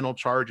incremental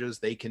charges.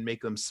 They can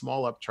make them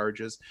small up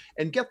charges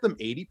and get them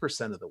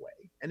 80% of the way.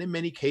 And in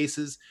many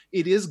cases,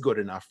 it is good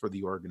enough for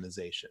the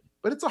organization.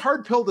 But it's a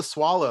hard pill to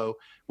swallow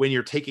when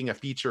you're taking a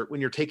feature, when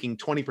you're taking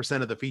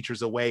 20% of the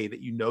features away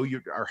that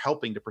you are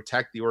helping to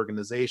protect the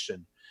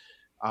organization.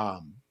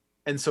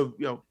 And so,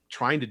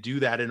 trying to do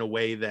that in a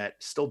way that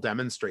still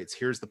demonstrates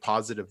here's the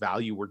positive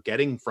value we're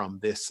getting from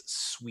this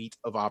suite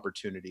of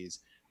opportunities,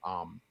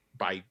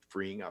 by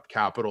freeing up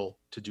capital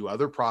to do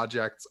other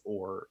projects,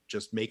 or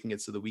just making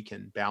it so that we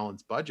can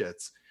balance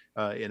budgets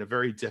in a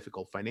very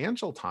difficult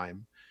financial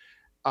time.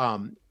 A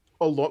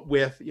lot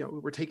with,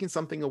 we're taking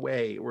something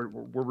away, we're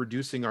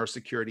reducing our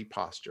security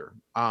posture.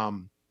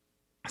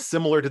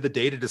 Similar to the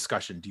data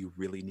discussion, do you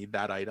really need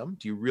that item?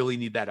 Do you really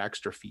need that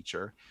extra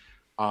feature?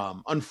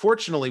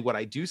 Unfortunately, what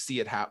I do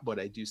see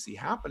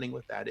happening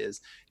with that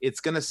is it's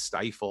going to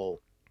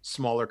stifle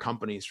smaller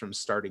companies from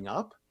starting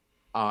up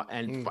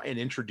and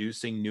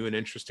introducing new and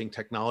interesting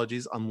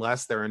technologies,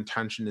 unless their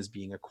intention is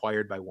being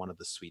acquired by one of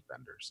the suite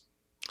vendors.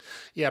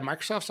 Yeah,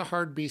 Microsoft's a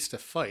hard beast to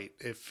fight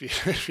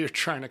if you're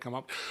trying to come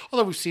up.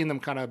 Although we've seen them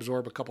kind of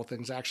absorb a couple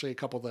things. Actually, a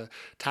couple of the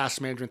task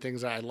management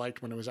things that I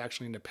liked when it was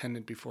actually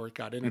independent before it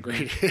got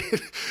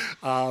integrated.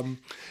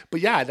 But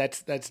yeah,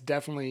 that's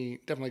definitely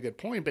a good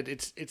point. But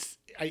it's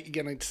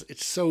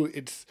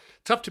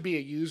tough to be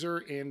a user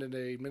and an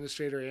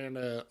administrator and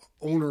a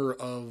owner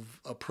of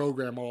a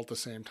program all at the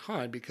same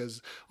time,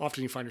 because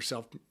often you find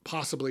yourself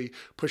possibly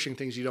pushing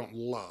things you don't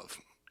love.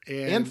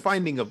 And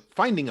finding a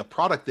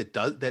product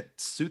that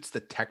suits the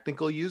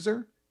technical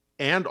user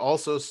and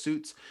also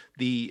suits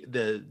the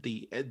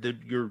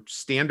your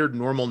standard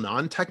normal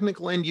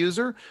non-technical end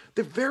user.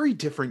 They're very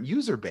different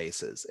user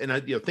bases. And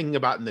thinking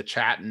about in the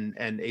chat and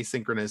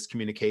asynchronous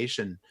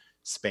communication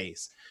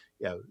space,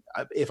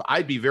 if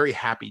I'd be very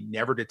happy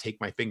never to take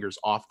my fingers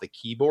off the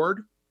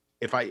keyboard,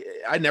 if I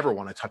never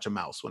want to touch a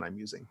mouse when I'm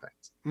using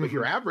things. But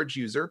your average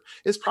user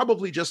is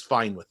probably just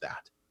fine with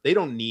that. They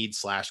don't need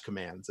slash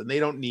commands, and they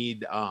don't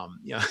need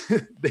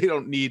they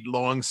don't need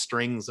long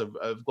strings of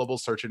global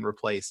search and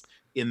replace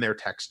in their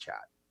text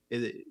chat.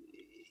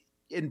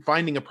 In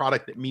finding a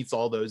product that meets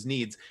all those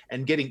needs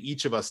and getting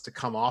each of us to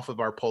come off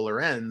of our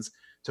polar ends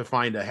to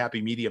find a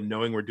happy medium,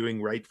 knowing we're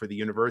doing right for the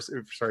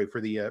university, sorry, for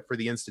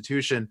the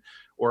institution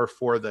or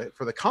for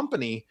the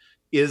company,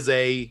 is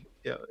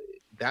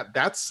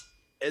that's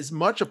as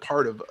much a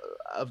part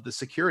of the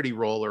security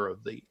role or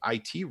of the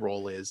IT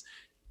role is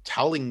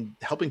helping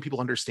people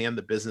understand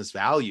the business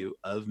value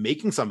of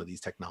making some of these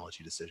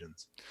technology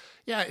decisions.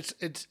 Yeah,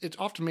 it's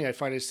often me. I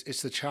find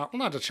it's the challenge,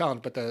 well, not the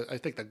challenge, but I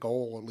think the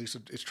goal at least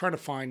is trying to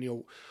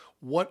find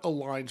what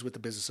aligns with the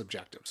business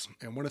objectives.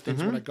 And one of the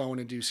things when I go in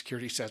and do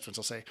security assessments,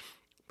 I'll say,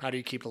 how do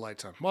you keep the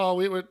lights on? Well,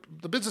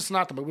 the business is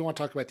not the, but we want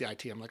to talk about the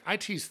IT. I'm like,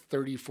 IT is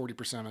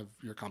 30-40% of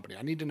your company.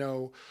 I need to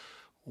know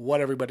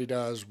what everybody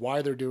does,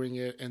 why they're doing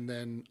it, and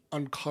then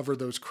uncover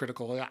those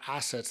critical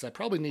assets that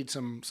probably need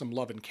some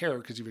love and care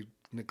because you've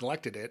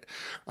neglected it.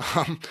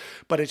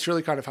 But it's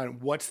really kind of finding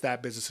what's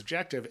that business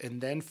objective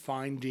and then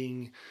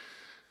finding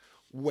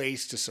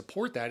ways to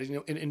support that.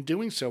 And, in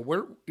doing so,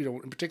 we're,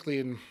 particularly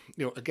in,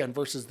 again,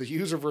 versus the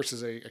user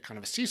versus a kind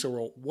of a CISO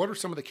role, what are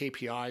some of the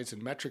KPIs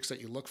and metrics that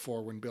you look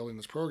for when building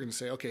this program to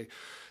say, okay,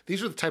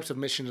 these are the types of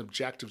mission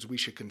objectives we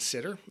should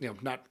consider,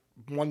 not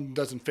one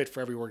doesn't fit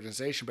for every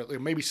organization, but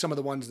maybe some of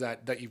the ones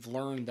that you've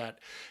learned that,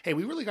 hey,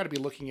 we really got to be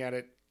looking at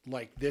it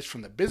like this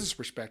from the business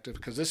perspective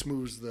because this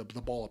moves the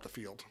ball up the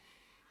field.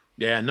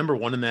 Yeah, number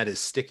one in that is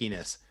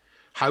stickiness.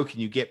 How can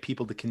you get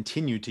people to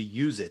continue to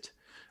use it?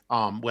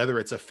 Whether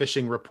it's a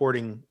phishing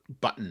reporting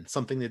button,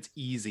 something that's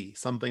easy,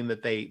 something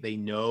that they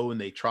know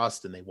and they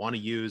trust and they want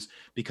to use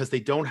because they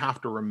don't have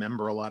to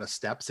remember a lot of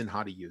steps in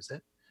how to use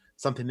it.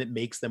 Something that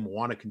makes them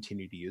want to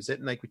continue to use it.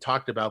 And like we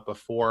talked about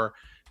before,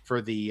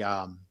 for the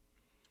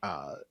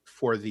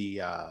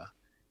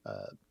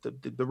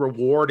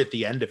reward at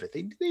the end of it,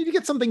 they need to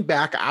get something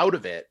back out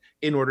of it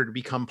in order to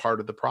become part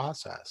of the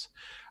process.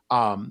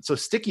 So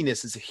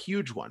stickiness is a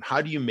huge one.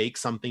 How do you make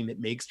something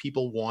that makes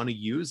people want to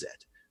use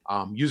it?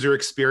 User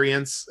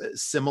experience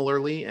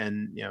similarly,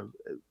 and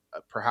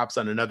perhaps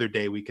on another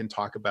day we can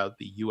talk about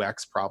the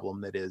UX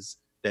problem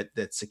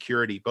that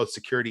security, both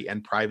security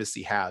and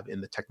privacy, have in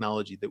the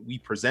technology that we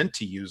present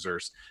to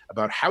users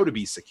about how to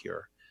be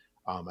secure.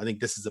 I think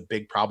this is a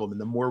big problem,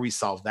 and the more we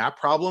solve that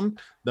problem,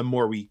 the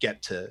more we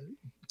get to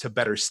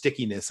better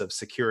stickiness of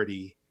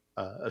security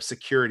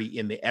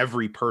in the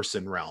every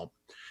person realm.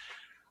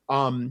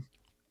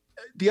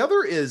 The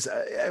other is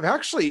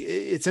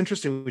it's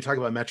interesting when we talk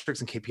about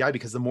metrics and KPI,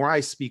 because the more I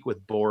speak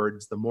with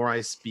boards, the more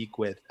I speak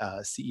with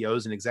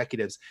CEOs and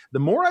executives, the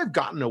more I've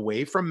gotten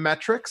away from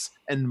metrics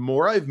and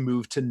more I've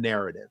moved to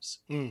narratives.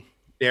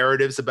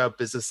 Narratives about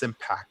business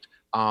impact.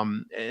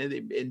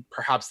 And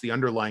perhaps the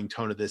underlying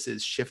tone of this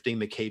is shifting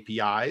the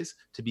KPIs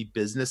to be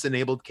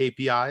business-enabled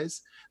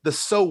KPIs. The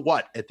so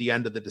what at the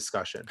end of the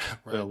discussion.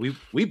 Right.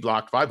 We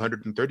blocked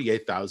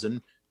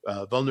 538,000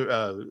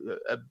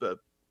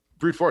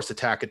 brute force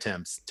attack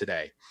attempts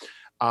today.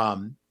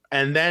 And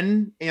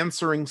then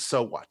answering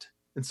so what?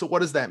 And so what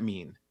does that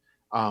mean?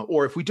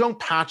 Or if we don't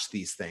patch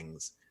these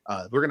things,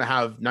 we're going to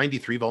have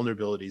 93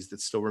 vulnerabilities that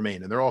still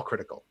remain, and they're all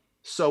critical.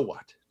 So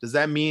what? Does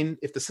that mean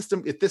if this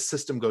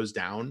system goes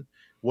down,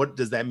 what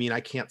does that mean? I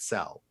can't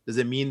sell. Does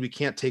it mean we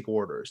can't take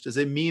orders? Does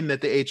it mean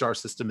that the HR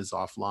system is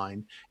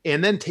offline?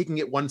 And then taking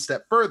it one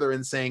step further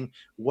and saying,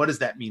 what does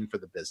that mean for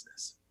the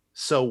business?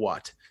 So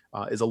what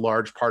is a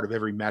large part of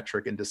every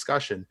metric and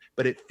discussion,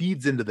 but it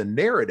feeds into the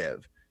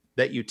narrative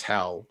that you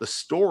tell, the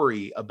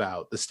story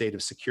about the state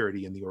of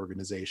security in the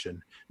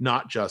organization,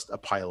 not just a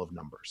pile of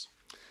numbers.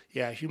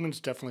 Yeah, humans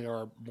definitely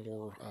are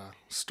more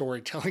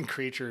storytelling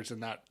creatures,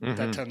 and that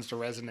tends to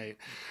resonate.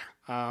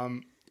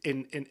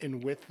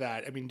 And with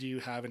that, I mean, do you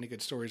have any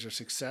good stories of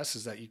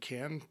successes that you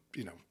can,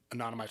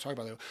 anonymize, talk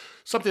about?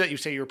 Something that you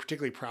say you're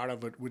particularly proud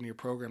of when your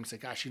program say,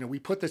 gosh, we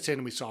put this in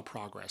and we saw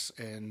progress,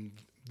 and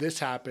this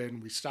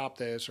happened, we stopped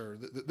this, or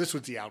this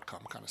was the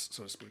outcome, kind of,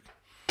 so to speak.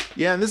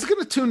 Yeah, and this is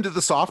going to tune to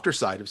the softer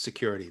side of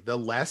security, the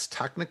less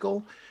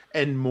technical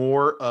and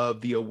more of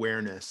the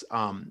awareness.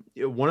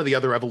 One of the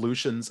other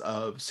evolutions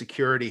of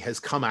security has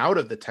come out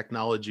of the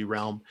technology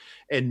realm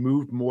and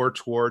moved more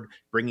toward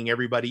bringing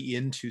everybody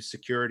into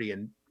security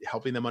and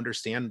helping them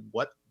understand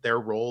what their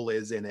role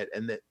is in it.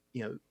 And that,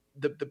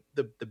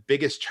 the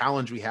biggest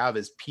challenge we have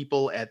is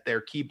people at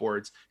their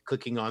keyboards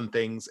clicking on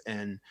things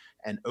and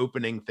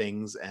opening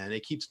things, and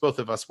it keeps both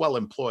of us well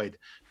employed.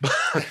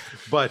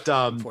 but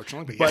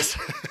unfortunately, yes.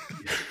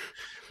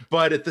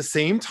 But at the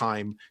same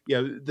time,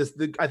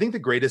 I think the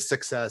greatest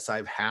success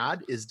I've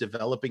had is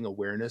developing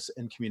awareness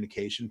and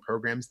communication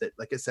programs that,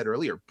 like I said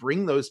earlier,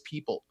 bring those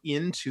people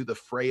into the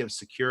fray of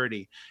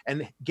security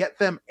and get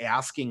them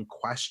asking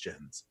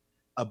questions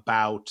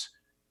about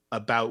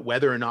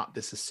whether or not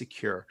this is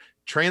secure,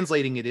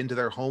 translating it into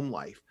their home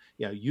life.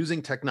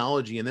 Using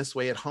technology in this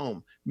way at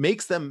home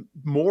makes them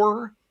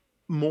more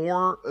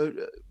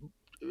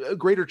a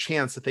greater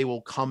chance that they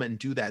will come and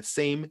do that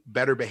same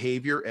better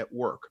behavior at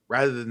work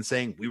rather than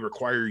saying, we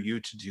require you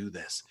to do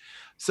this.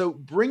 So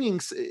bringing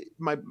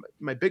my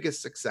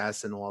biggest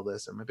success in all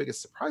this, and my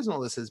biggest surprise in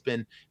all this, has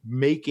been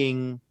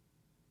making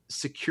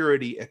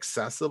security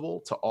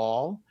accessible to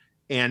all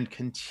and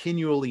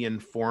continually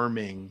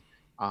informing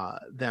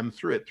them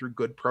through it, through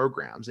good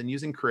programs, and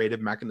using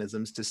creative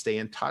mechanisms to stay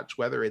in touch,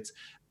 whether it's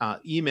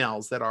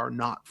emails that are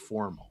not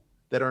formal,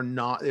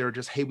 they're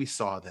just, hey, we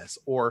saw this,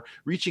 or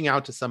reaching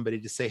out to somebody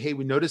to say, hey,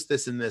 we noticed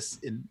this in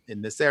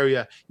this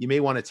area, you may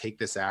want to take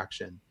this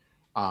action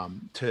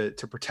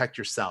to protect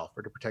yourself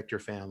or to protect your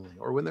family.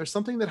 Or when there's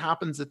something that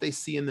happens that they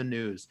see in the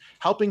news,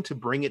 helping to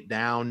bring it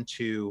down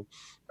to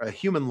a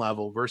human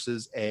level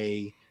versus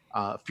a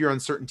fear,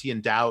 uncertainty,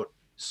 and doubt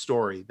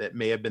story that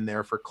may have been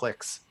there for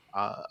clicks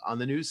on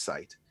the news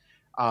site,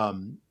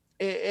 and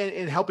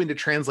helping to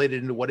translate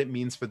it into what it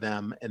means for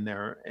them and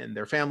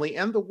their family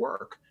and the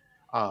work,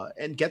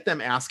 and get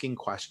them asking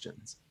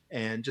questions,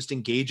 and just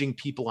engaging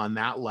people on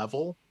that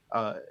level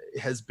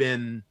has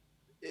been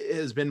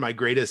my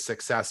greatest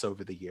success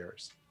over the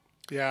years.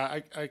 Yeah,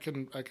 I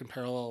can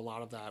parallel a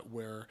lot of that,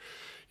 where,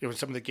 in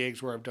some of the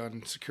gigs where I've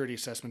done security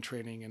assessment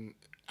training and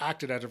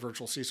acted as a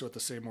virtual CISO at the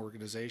same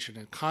organization,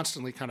 and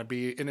constantly kind of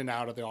be in and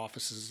out of the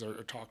offices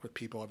or talk with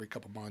people every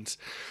couple months,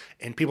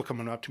 and people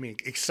coming up to me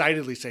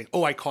excitedly saying,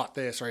 oh, I caught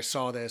this, or I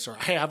saw this, or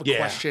hey, I have a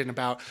question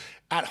about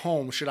at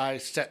home, should I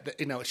set the,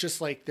 it's just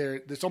like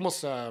there's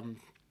almost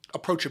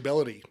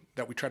approachability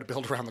that we try to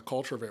build around the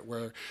culture of it,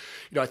 where,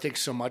 I think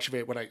so much of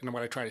it, what I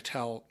try to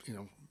tell,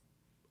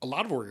 a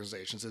lot of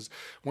organizations is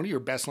one of your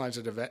best lines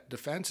of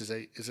defense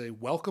is a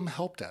welcome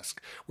help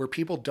desk, where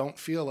people don't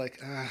feel like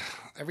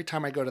every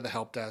time I go to the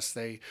help desk,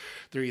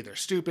 they're either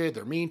stupid,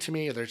 they're mean to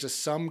me, or there's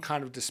just some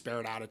kind of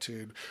disparate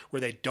attitude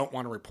where they don't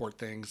want to report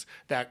things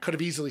that could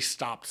have easily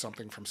stopped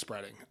something from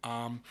spreading.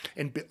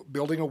 And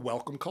building a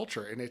welcome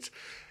culture, and it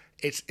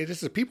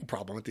is a people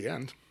problem at the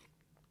end.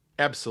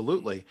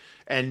 Absolutely.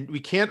 And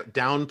we can't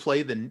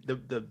downplay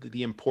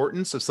the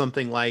importance of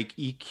something like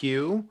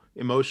EQ,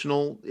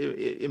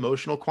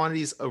 emotional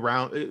quantities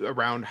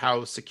around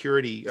how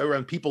security,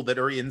 around people that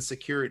are in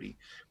security.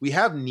 We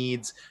have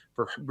needs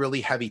for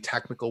really heavy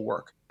technical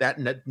work that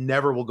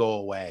never will go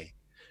away.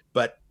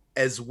 But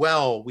as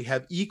well, we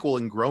have equal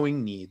and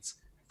growing needs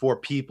for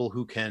people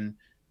who can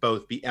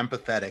both be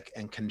empathetic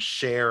and can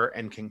share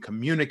and can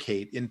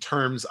communicate in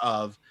terms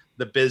of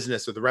the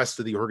business or the rest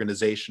of the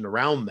organization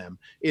around them,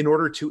 in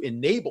order to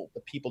enable the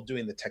people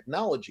doing the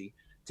technology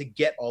to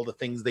get all the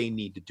things they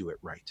need to do it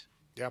right.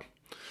 Yeah.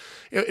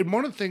 And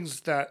one of the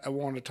things that I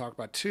wanted to talk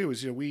about too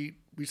is, we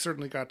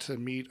certainly got to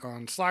meet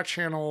on Slack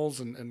channels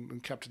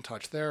and kept in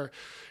touch there.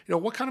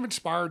 What kind of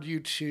inspired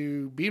you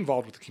to be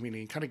involved with the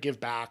community and kind of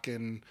give back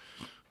and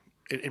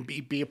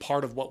be a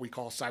part of what we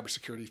call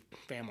cybersecurity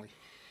family?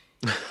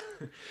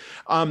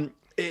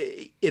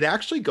 It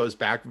actually goes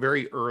back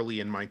very early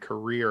in my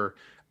career.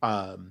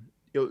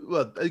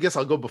 Well, I guess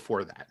I'll go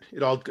before that.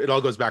 It all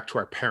goes back to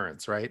our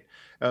parents, right?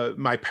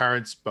 My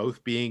parents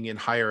both being in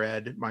higher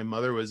ed. My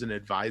mother was an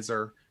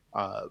advisor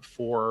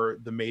for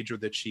the major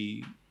that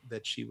she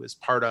was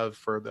part of,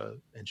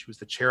 and she was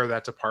the chair of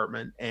that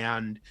department,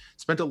 and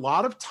spent a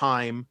lot of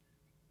time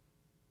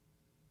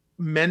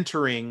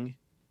mentoring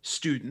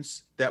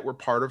students that were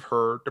part of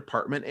her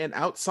department and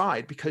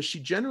outside, because she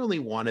generally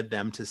wanted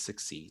them to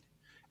succeed.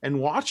 And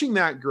watching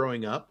that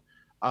growing up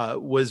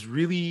was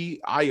really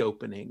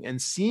eye-opening, and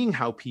seeing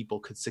how people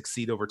could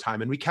succeed over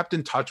time. And we kept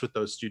in touch with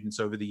those students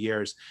over the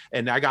years,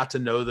 and I got to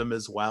know them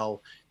as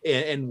well.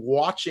 And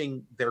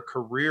watching their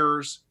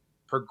careers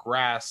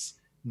progress,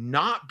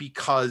 not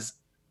because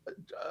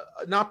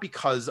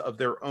of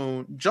their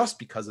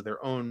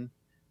own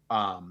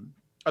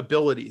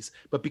abilities,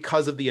 but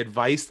because of the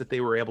advice that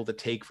they were able to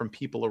take from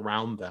people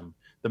around them,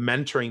 the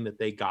mentoring that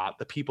they got,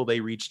 the people they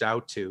reached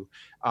out to.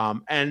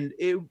 And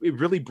it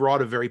really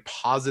brought a very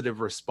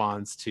positive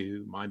response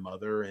to my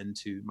mother and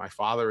to my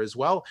father as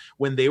well,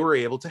 when they were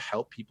able to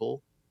help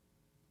people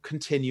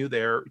continue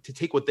to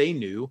take what they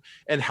knew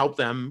and help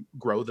them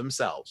grow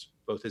themselves,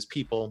 both as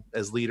people,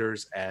 as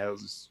leaders,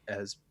 as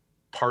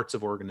parts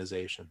of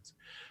organizations.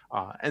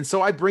 And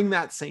so I bring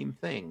that same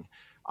thing.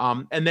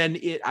 And then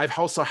I've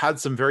also had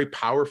some very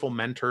powerful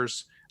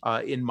mentors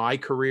in my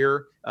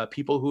career,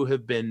 people who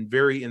have been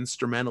very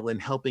instrumental in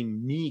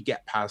helping me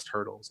get past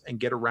hurdles and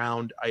get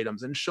around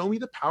items and show me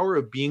the power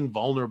of being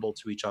vulnerable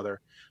to each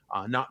other,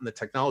 not in the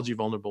technology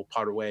vulnerable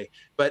part of way,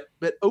 but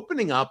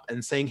opening up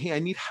and saying, hey, I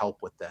need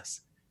help with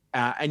this.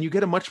 And you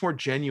get a much more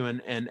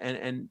genuine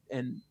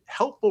and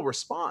helpful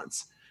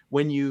response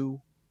when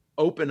you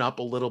open up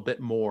a little bit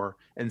more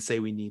and say,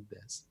 we need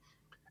this.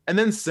 And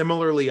then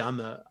similarly on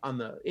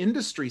the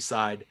industry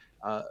side,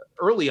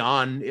 early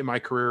on in my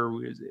career,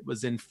 it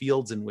was in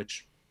fields in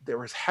which there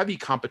was heavy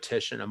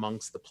competition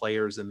amongst the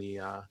players at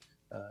the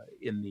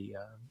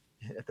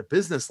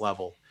business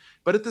level,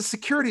 but at the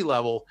security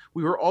level,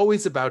 we were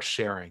always about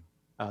sharing.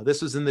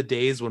 This was in the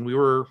days when we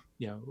were,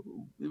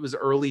 it was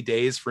early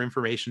days for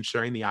information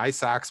sharing. The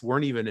ISACs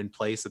weren't even in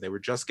place, so they were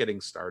just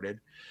getting started.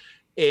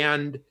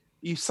 And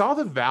you saw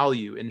the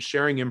value in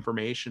sharing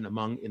information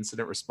among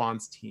incident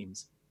response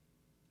teams,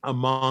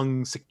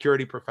 among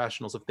security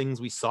professionals, of things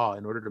we saw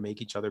in order to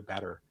make each other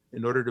better,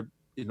 in order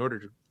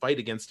to fight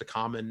against a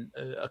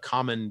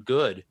common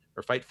good,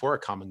 or fight for a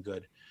common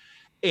good.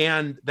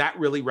 And that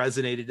really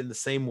resonated in the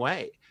same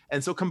way.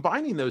 And so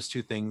combining those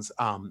two things,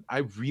 I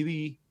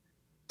really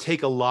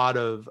take a lot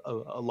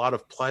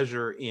of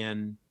pleasure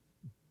in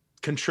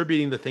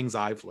contributing the things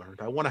I've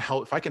learned. I want to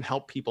help, if I can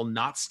help people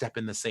not step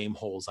in the same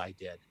holes I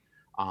did,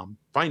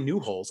 find new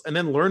holes, and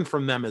then learn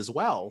from them as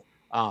well.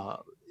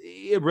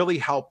 It really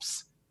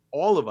helps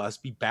all of us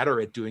be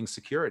better at doing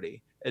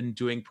security and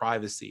doing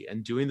privacy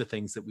and doing the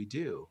things that we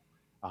do,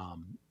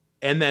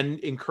 and then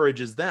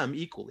encourages them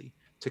equally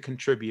to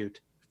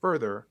contribute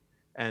further.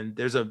 And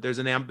there's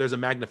a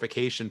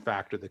magnification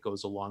factor that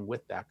goes along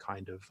with that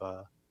kind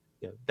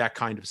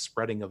of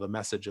spreading of a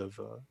message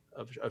of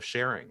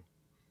sharing.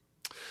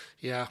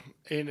 Yeah,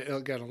 and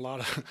again, a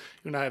lot of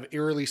you and I have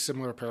eerily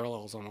similar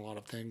parallels on a lot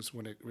of things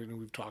when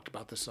we've talked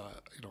about this,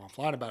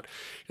 offline, about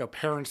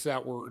parents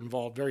that were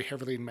involved very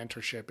heavily in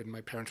mentorship, and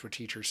my parents were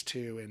teachers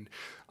too, and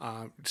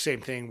same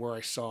thing where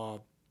I saw,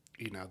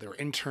 their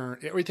intern,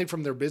 everything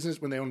from their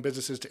business when they own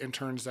businesses to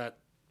interns that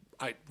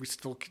I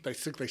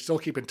think they still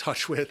keep in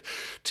touch with,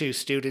 to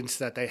students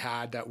that they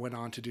had that went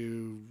on to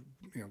do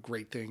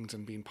great things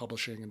and being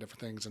publishing and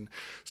different things, and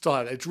still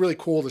it's really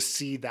cool to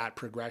see that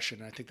progression.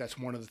 And I think that's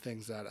one of the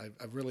things that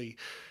I've really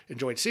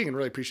enjoyed seeing, and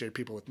really appreciate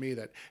people with me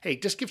that, hey,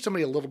 just give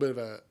somebody a little bit of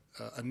a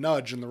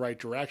nudge in the right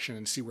direction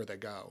and see where they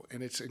go.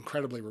 And it's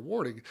incredibly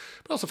rewarding,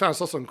 but also found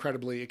it's also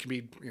incredibly, it can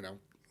be,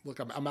 look,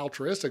 I'm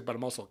altruistic, but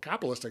I'm also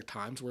capitalistic at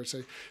times, where I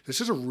say,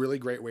 this is a really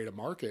great way to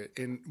market.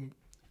 And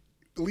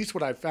at least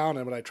what I've found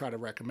and what I try to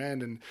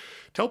recommend and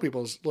tell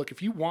people is, look,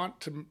 if you want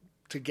to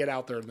get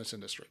out there in this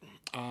industry,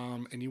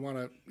 and you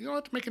don't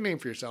have to make a name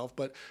for yourself,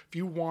 but if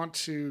you want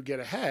to get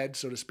ahead,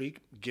 so to speak,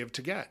 give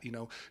to get,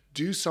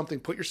 do something,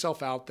 put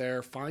yourself out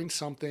there, find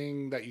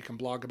something that you can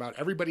blog about.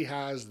 Everybody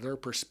has their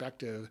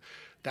perspective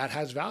that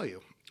has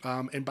value.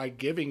 And by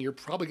giving, you're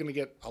probably going to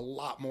get a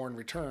lot more in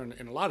return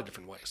in a lot of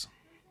different ways.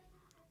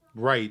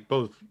 Right,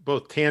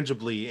 both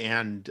tangibly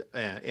and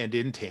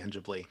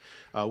intangibly.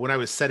 When I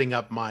was starting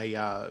my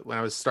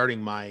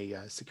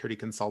security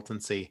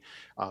consultancy,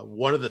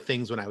 one of the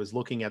things when I was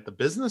looking at the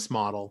business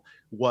model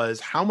was,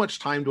 how much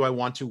time do I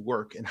want to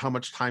work and how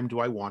much time do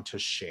I want to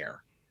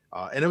share?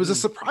 And it was a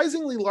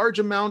surprisingly large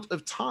amount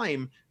of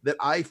time that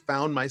I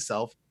found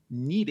myself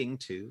wanting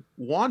to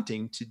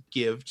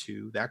give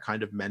to that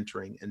kind of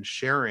mentoring and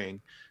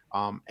sharing.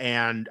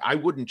 And I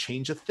wouldn't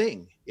change a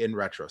thing in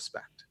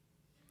retrospect.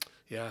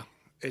 Yeah,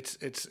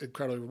 it's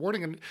incredibly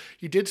rewarding. And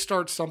you did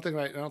start something,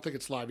 I don't think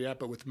it's live yet,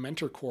 but with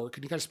Mentor Core.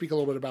 Can you kind of speak a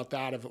little bit about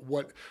that, of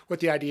what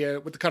the idea,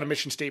 what the kind of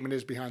mission statement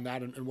is behind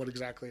that, and what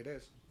exactly it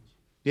is?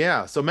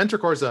 Yeah, so Mentor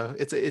Core is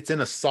it's in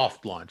a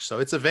soft launch, so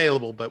it's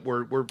available, but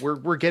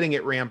we're getting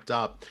it ramped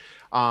up.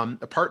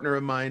 A partner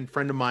of mine,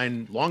 friend of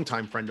mine,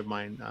 longtime friend of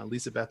mine,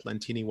 Lisa Beth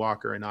Lentini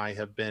Walker, and I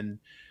have been.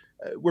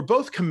 We're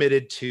both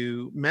committed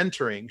to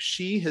mentoring.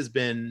 She has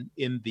been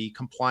in the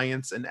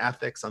compliance and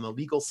ethics on the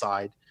legal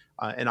side,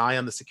 and I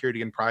on the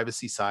security and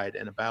privacy side.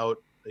 And about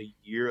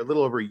a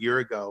little over a year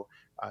ago,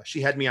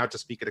 she had me out to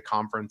speak at a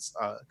conference,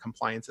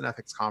 compliance and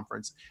ethics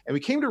conference. And we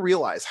came to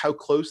realize how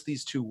close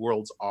these two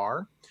worlds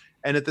are.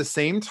 And at the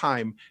same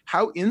time,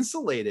 how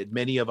insulated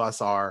many of us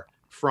are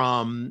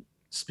from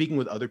speaking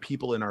with other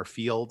people in our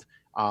field,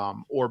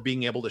 or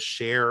being able to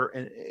share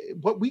and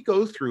what we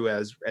go through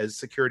as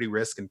security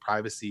risk and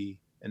privacy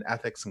and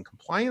ethics and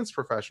compliance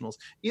professionals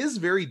is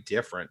very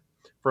different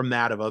from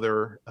that of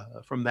other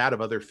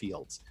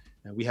fields.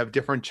 And we have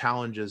different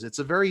challenges. It's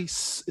a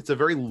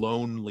very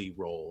lonely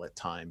role at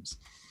times.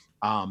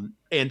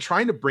 And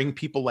trying to bring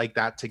people like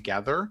that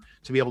together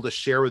to be able to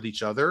share with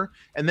each other,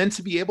 and then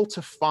to be able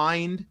to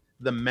find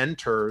the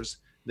mentors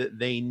that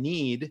they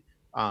need,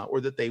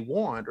 or that they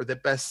want, or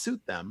that best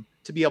suit them,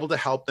 to be able to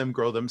help them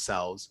grow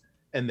themselves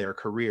and their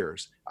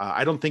careers.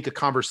 I don't think a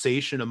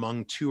conversation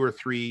among 2 or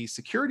 3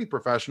 security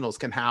professionals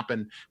can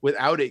happen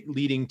without it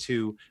leading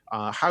to,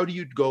 how do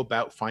you go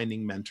about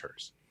finding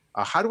mentors?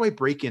 How do I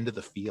break into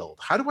the field?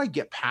 How do I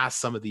get past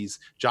some of these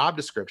job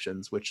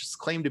descriptions, which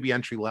claim to be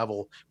entry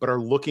level, but are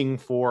looking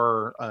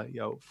for a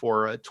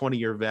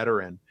 20-year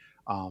veteran?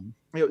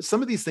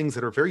 Some of these things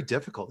that are very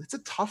difficult. It's a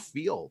tough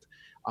field,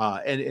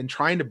 and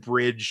trying to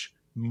bridge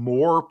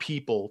more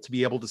people to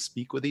be able to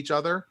speak with each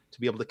other, to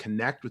be able to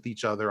connect with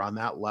each other on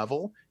that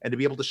level, and to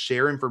be able to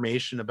share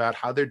information about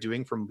how they're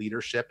doing from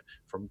leadership,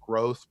 from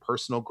growth,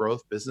 personal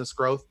growth, business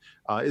growth,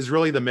 is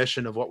really the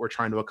mission of what we're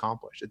trying to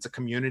accomplish. It's a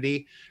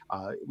community.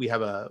 We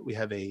have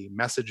a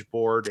message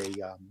board, like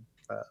a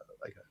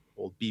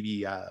old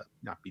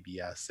not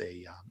BBS,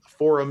 a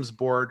forums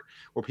board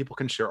where people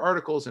can share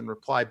articles and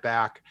reply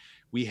back.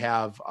 We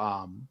have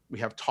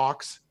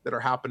talks that are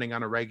happening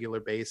on a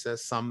regular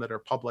basis, some that are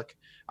public,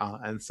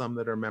 and some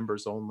that are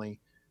members only.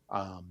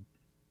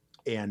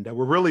 And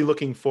we're really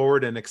looking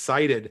forward and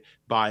excited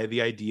by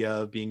the idea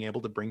of being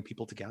able to bring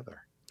people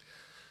together.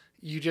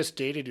 You just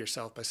dated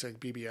yourself by saying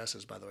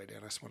BBSs, by the way, Dan.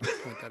 I just want to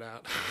point that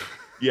out.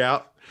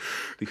 Yeah.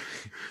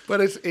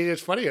 But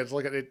it's funny. It's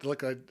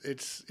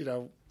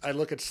I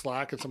look at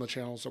Slack and some of the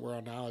channels that we're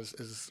on now is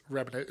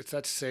it's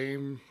that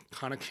same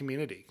kind of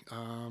community,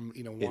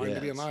 wanting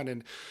to be online.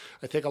 And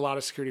I think a lot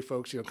of security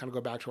folks, kind of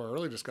go back to our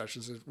early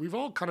discussions. We've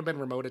all kind of been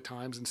remote at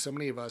times, and so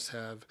many of us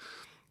have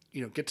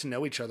get to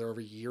know each other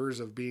over years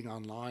of being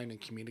online and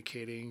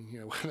communicating,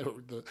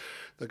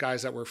 the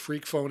guys that were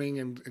freak phoning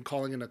and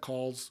calling into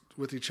calls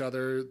with each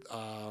other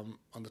on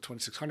the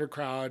 2600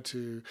 crowd,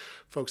 to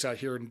folks out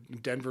here in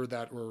Denver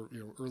that were,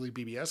 early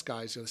BBS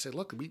guys. They said,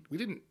 look, we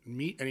didn't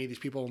meet any of these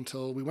people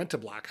until we went to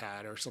Black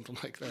Hat or something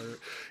like that,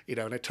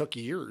 and it took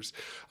years.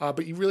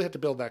 But you really have to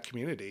build that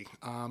community.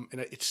 And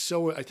I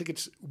think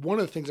it's one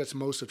of the things that's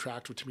most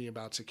attractive to me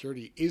about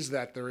security is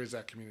that there is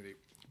that community.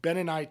 Been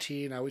in IT,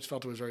 and I always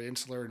felt it was very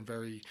insular and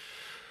very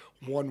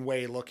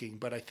one-way looking.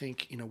 But I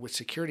think, with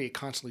security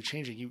constantly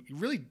changing, you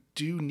really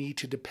do need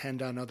to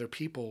depend on other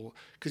people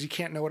because you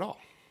can't know it all.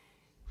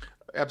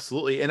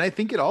 Absolutely. And I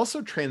think it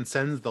also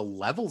transcends the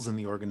levels in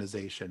the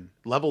organization.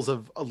 Levels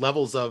of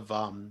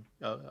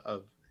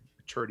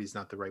maturity is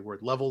not the right word.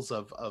 Levels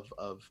of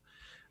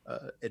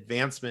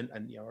advancement.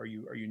 And are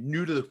you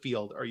new to the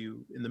field? Are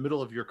you in the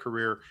middle of your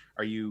career?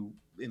 Are you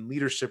in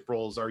leadership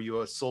roles? Are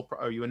you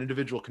an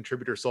individual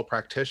contributor, sole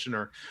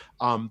practitioner?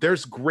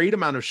 There's great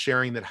amount of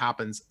sharing that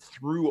happens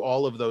through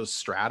all of those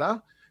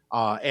strata.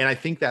 And I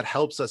think that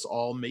helps us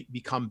all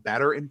become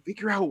better and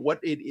figure out what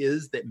it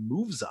is that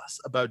moves us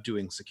about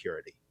doing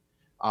security,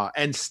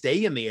 and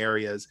stay in the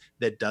areas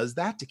that does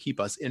that to keep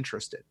us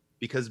interested.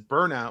 Because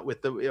burnout,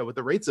 with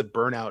the rates of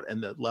burnout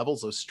and the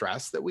levels of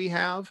stress that we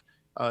have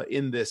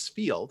in this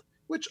field,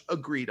 which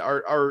agreed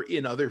are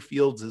in other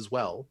fields as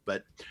well.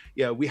 But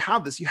we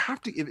have this. You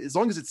have to, as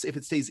long as if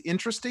it stays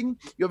interesting,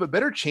 you have a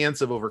better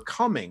chance of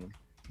overcoming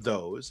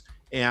those,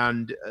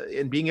 and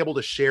being able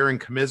to share and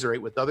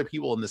commiserate with other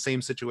people in the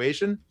same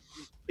situation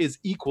is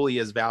equally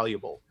as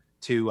valuable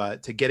to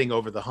getting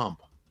over the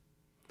hump.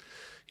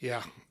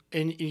 Yeah.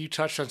 And you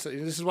touched on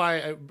something. This is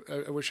why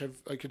I wish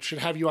should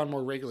have you on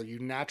more regularly. You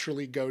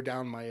naturally go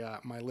down my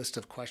my list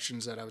of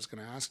questions that I was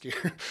going to ask you.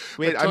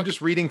 Wait, I'm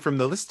just reading from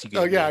the list you gave.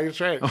 Oh yeah, that's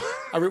right.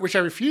 Which I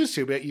refused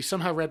to, but you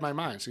somehow read my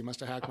mind, so you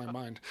must have hacked my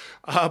mind.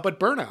 But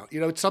burnout,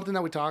 it's something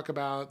that we talk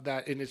about.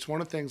 And it's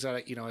one of the things that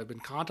I've been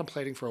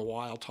contemplating for a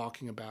while,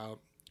 talking about.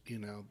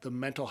 The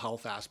mental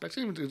health aspects.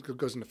 It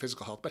goes into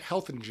physical health, but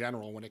health in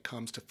general when it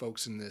comes to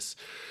folks in this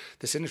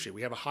industry.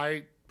 We have a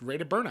high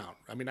rate of burnout.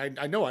 I mean,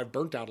 I know I've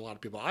burnt out a lot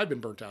of people. I've been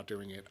burnt out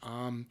doing it.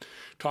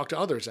 Talk to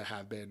others that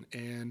have been,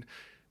 and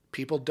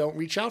people don't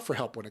reach out for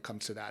help when it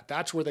comes to that.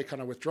 That's where they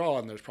kind of withdraw,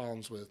 and there's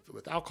problems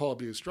with alcohol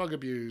abuse, drug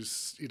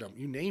abuse,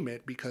 you name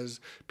it, because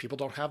people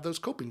don't have those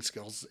coping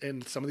skills.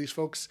 And some of these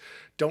folks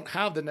don't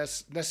have the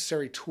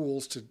necessary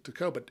tools to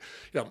cope. But,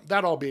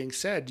 that all being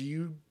said, do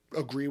you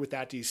agree with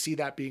that? Do you see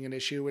that being an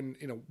issue?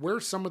 And, where are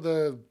some of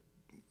the,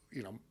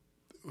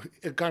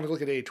 kind of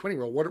look at 80-20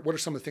 rule, what are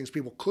some of the things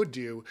people could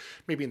do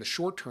maybe in the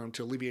short term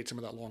to alleviate some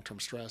of that long-term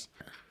stress?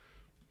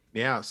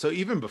 Yeah. So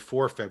even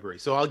before February,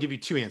 so I'll give you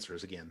two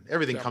answers again.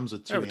 Everything comes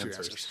with two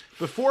answers.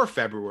 Before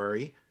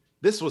February,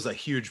 this was a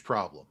huge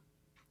problem.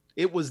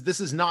 This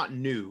is not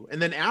new.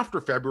 And then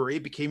after February,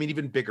 it became an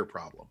even bigger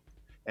problem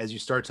as you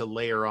start to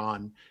layer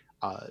on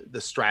the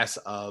stress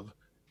of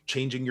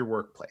changing your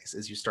workplace,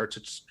 as you start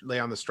to lay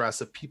on the stress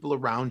of people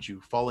around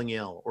you falling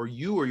ill, or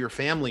you or your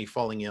family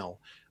falling ill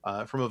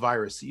from a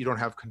virus that you don't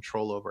have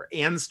control over,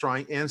 and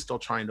still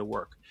trying to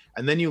work.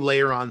 And then you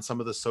layer on some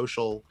of the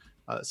social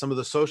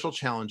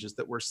challenges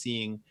that we're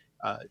seeing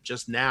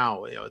just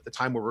now. At the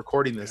time we're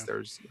recording this,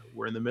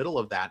 we're in the middle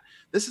of that.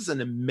 This is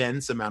an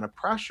immense amount of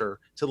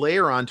pressure to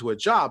layer onto a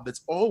job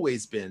that's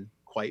always been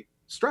quite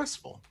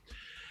stressful.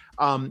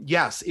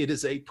 Yes, it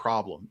is a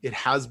problem. It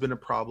has been a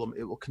problem.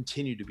 It will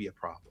continue to be a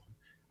problem.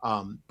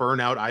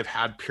 Burnout, I've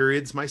had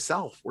periods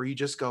myself where you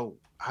just go,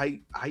 I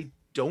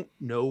don't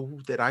know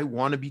that I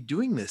want to be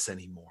doing this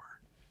anymore.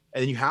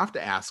 And you have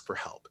to ask for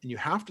help, and you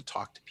have to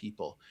talk to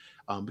people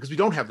because we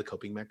don't have the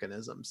coping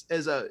mechanisms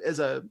as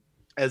an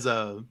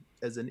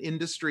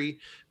industry,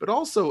 but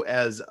also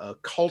as a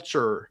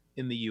culture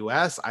in the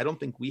US. I don't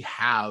think we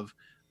have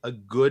a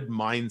good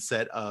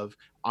mindset of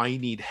I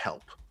need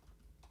help.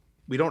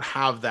 We don't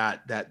have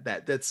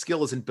that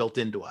skill isn't built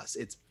into us.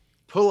 It's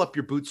pull up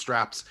your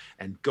bootstraps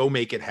and go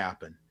make it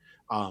happen.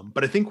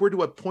 But I think we're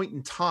to a point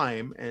in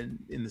time, and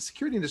in the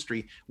security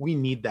industry, we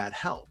need that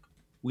help.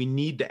 We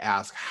need to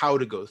ask how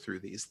to go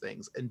through these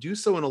things and do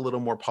so in a little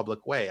more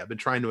public way. I've been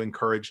trying to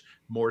encourage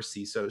more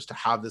CISOs to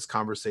have this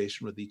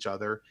conversation with each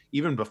other,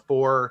 even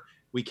before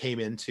we came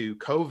into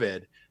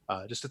COVID,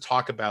 just to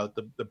talk about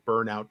the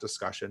burnout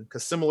discussion.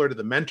 Because similar to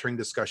the mentoring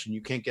discussion,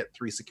 you can't get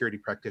 3 security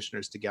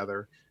practitioners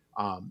together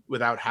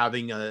without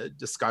having a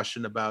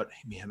discussion about,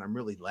 hey, man, I'm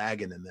really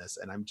lagging in this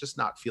and I'm just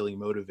not feeling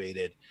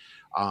motivated.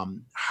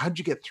 How'd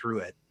you get through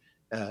it?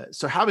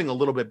 So having a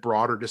little bit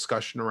broader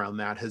discussion around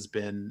that has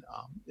been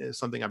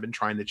something I've been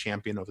trying to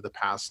champion over the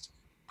past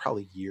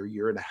probably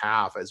year and a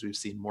half, as we've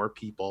seen more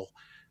people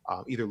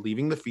either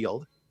leaving the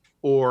field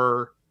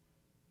or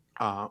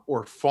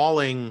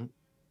falling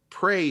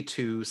prey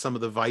to some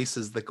of the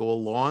vices that go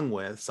along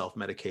with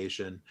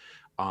self-medication,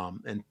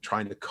 and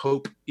trying to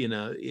cope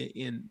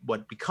in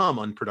what become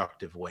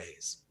unproductive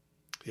ways.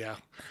 Yeah,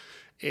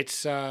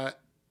 it's and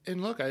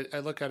look, I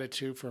look at it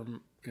too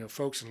from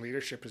folks in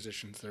leadership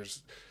positions.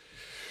 There's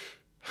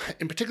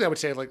in particular, I would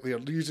say like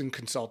using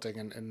consulting,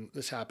 and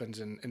this happens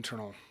in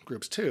internal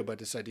groups too. But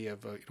this idea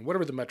of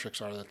whatever the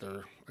metrics are that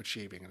they're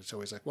achieving, and it's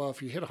always like, well,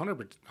 if you hit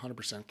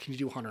 100%, can you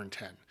do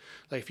 110?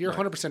 Like if you're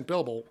 100%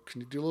 billable,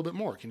 can you do a little bit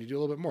more? Can you do a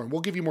little bit more? And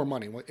we'll give you more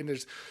money. And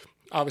there's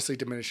obviously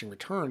diminishing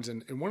returns.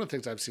 And one of the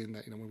things I've seen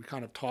that when we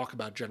kind of talk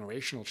about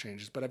generational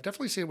changes, but I've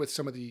definitely seen it with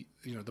some of the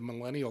the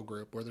millennial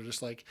group where they're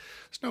just like,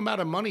 there's no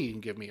amount of money you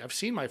can give me. I've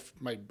seen my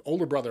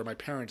older brother, my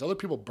parents, other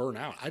people burn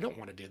out. I don't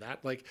want to do that.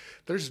 Like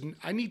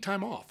I need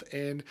time off,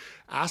 and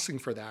asking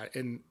for that,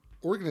 and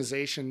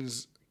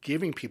organizations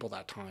giving people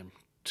that time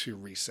to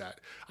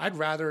reset. I'd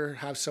rather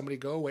have somebody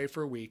go away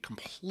for a week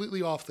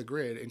completely off the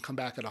grid and come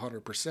back at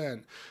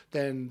 100%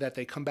 than that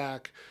they come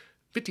back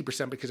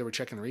 50% because they were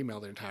checking their email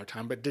the entire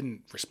time but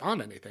didn't respond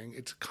to anything.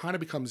 It kind of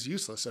becomes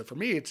useless. So for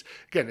me, it's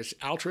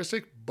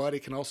altruistic, but it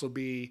can also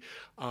be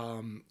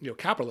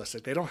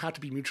capitalistic. They don't have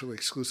to be mutually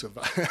exclusive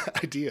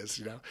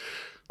ideas.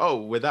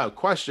 Oh, without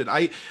question.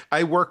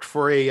 I worked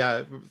for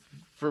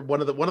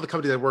one of the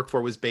companies I worked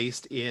for was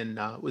based in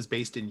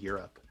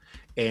Europe.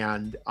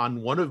 And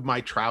on one of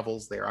my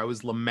travels there, I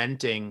was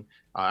lamenting.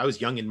 I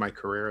was young in my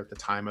career at the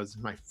time. I was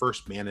in my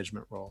first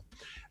management role,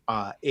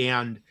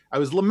 and I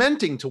was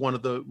lamenting to one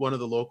of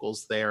the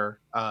locals there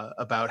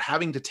about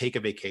having to take a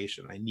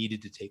vacation. I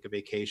needed to take a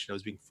vacation. I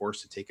was being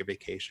forced to take a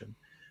vacation,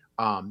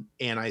 and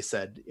I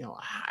said,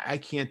 I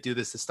can't do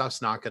this. This stuff's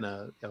not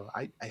gonna.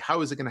 How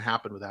is it gonna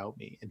happen without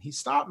me? And he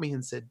stopped me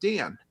and said,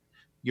 Dan,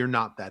 you're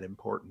not that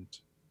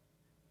important.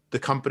 The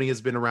company has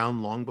been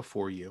around long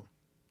before you.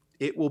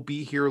 It will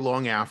be here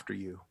long after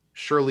you.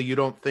 Surely you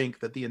don't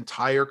think that the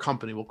entire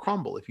company will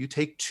crumble if you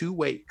take 2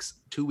 weeks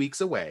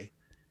away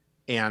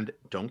and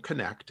don't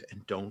connect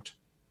and don't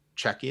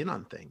check in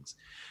on things.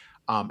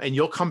 And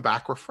you'll come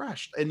back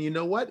refreshed. And you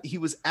know what? He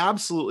was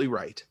absolutely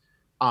right.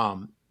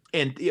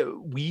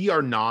 We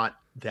are not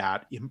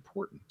that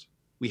important.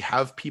 We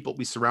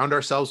surround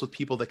ourselves with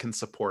people that can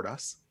support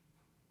us.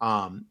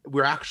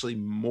 We're actually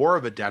more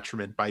of a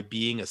detriment by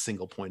being a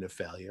single point of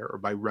failure or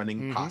by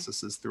running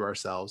processes through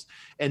ourselves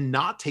and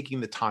not taking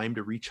the time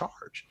to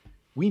recharge.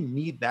 We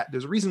need that.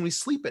 There's a reason we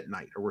sleep at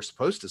night, or we're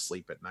supposed to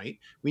sleep at night.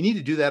 We need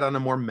to do that on a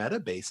more meta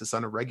basis,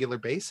 on a regular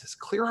basis.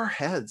 Clear our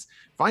heads,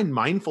 find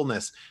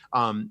mindfulness,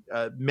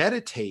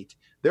 meditate.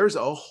 There's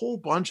a whole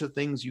bunch of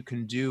things you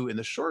can do in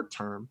the short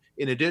term,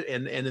 and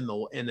in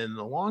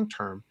the long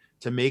term,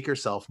 to make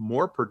yourself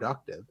more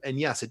productive. And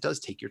yes, it does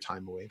take your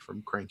time away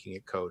from cranking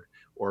at code,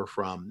 or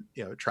from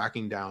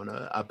tracking down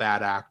a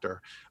bad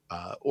actor,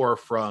 or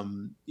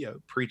from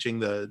preaching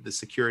the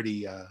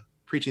security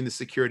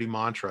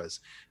mantras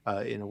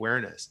in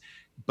awareness.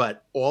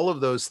 But all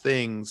of those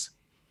things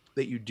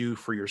that you do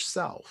for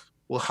yourself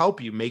will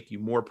help you make you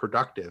more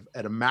productive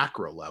at a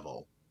macro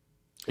level.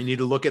 You need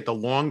to look at the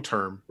long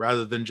term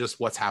rather than just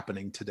what's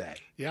happening today.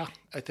 Yeah,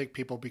 I think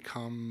people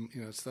become,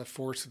 it's the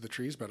forest of the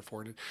trees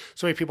metaphor.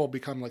 So many people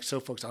become like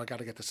so focused, I got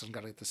to get this done,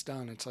 got to get this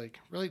done. It's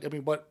like, really? I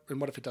mean, what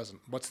if it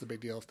doesn't? What's the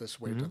big deal if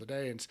this waits another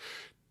day? And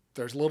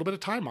there's a little bit of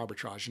time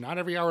arbitrage. Not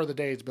every hour of the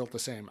day is built the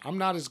same. I'm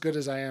not as good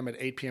as I am at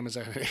 8 p.m. as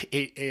I am at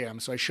 8 a.m.,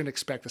 so I shouldn't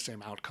expect the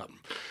same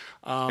outcome.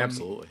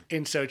 Absolutely.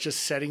 And so it's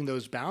just setting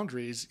those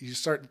boundaries. You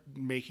start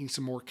making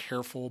some more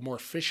careful, more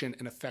efficient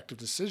and effective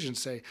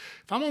decisions. Say,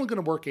 if I'm only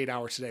going to work 8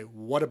 hours today,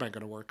 what am I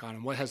going to work on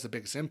and what has the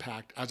biggest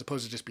impact, as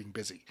opposed to just being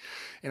busy?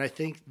 And I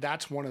think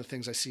that's one of the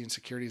things I see in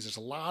security is there's a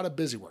lot of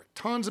busy work,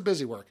 tons of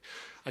busy work.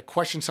 I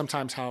question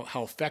sometimes how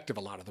effective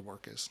a lot of the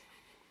work is.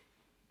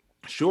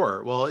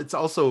 Sure. Well, it's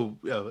also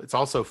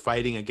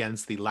fighting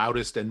against the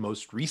loudest and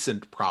most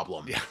recent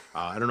problem. Yeah.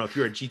 I don't know if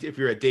you're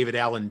a David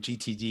Allen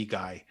GTD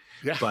guy,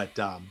 yeah. But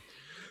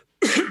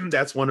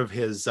that's one of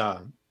his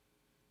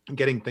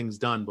getting things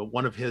done. But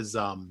one of his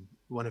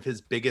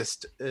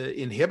biggest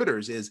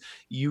inhibitors is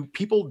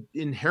people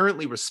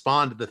inherently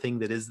respond to the thing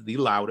that is the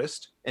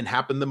loudest and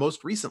happened the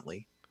most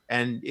recently.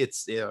 And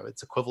it's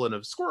equivalent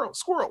of squirrel,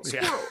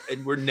 Yeah.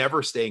 and we're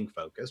never staying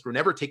focused. We're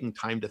never taking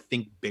time to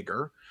think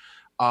bigger.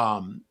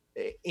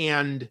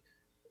 And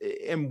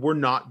we're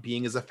not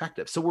being as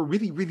effective. So we're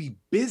really, really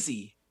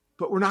busy,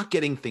 but we're not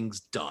getting things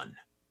done.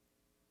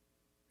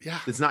 Yeah.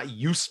 It's not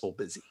useful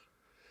busy.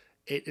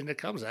 And it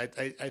comes, I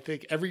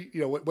think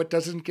what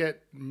doesn't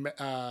get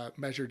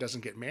measured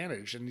doesn't get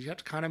managed. And you have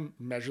to kind of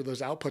measure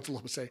those outputs a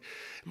little bit, say,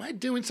 am I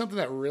doing something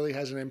that really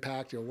has an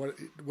impact?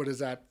 What is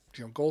that,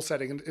 goal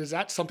setting? And is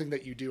that something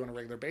that you do on a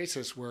regular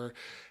basis where,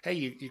 hey,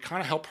 you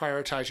kind of help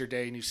prioritize your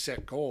day and you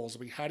set goals? I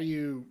mean, how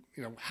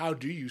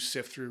do you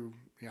sift through,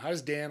 how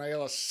does Dan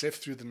Aiello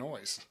sift through the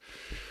noise?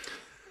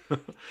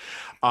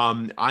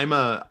 I'm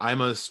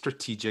a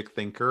strategic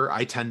thinker.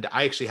 I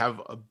actually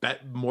have a bit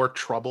more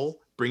trouble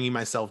bringing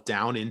myself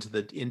down into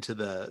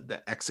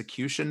the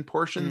execution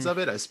portions of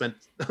it. I spent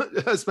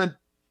I spent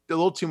a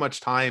little too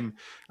much time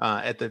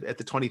at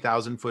the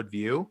 20,000 foot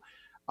view.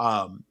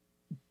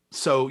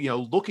 So,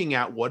 looking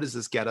at what does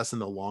this get us in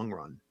the long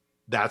run?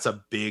 That's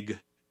a big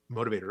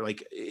motivator.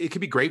 Like, it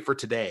could be great for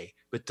today,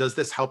 but does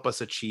this help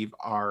us achieve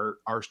our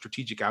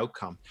strategic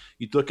outcome?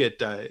 You look at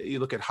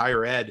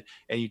higher ed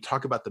and you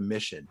talk about the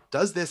mission.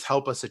 Does this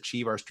help us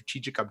achieve our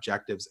strategic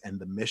objectives and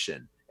the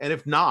mission? And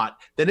if not,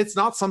 then it's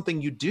not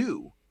something you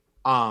do.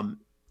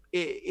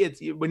 It's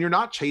when you're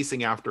not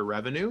chasing after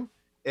revenue,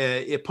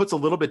 it puts a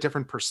little bit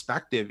different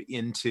perspective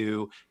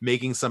into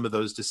making some of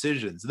those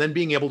decisions, and then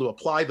being able to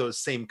apply those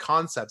same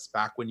concepts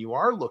back when you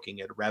are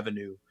looking at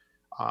revenue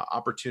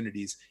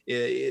opportunities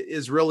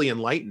is really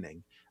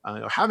enlightening.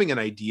 Having an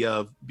idea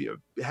of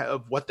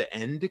what the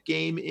end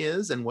game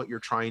is and what you're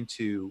trying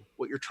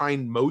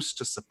most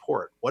to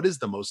support. What is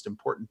the most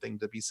important thing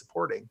to be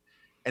supporting?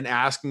 And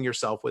asking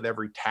yourself with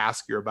every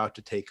task you're about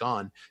to take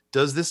on,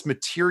 does this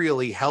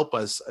materially help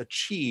us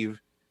achieve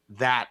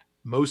that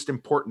most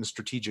important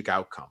strategic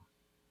outcome?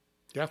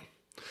 Yeah.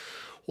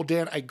 Well,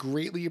 Dan, I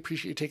greatly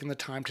appreciate you taking the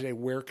time today.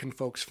 Where can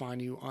folks find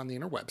you on the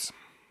interwebs?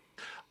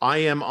 I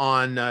am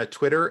on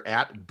Twitter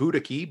at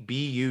Buddhake,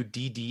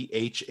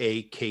 Buddhake.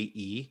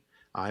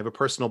 I have a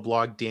personal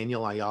blog,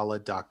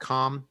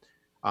 DanielAyala.com.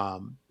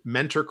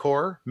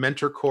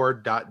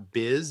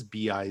 mentorcore.biz,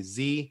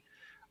 B-I-Z.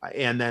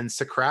 And then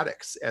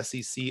Secratics,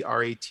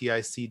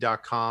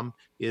 SECRATIC.com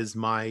is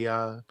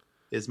my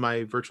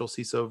virtual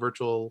CISO,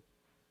 virtual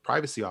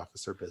privacy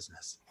officer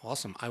business.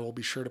 Awesome. I will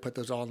be sure to put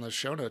those all in the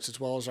show notes, as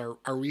well as our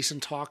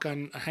recent talk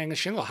on Hang a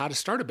Shingle, how to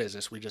start a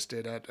business we just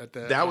did at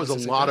the. That was a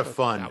lot of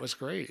fun. That was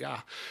great. Yeah.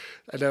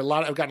 And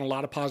I've gotten a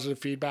lot of positive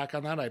feedback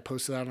on that. I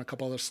posted that on a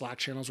couple other Slack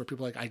channels where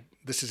people are like,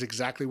 this is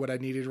exactly what I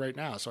needed right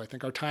now. So I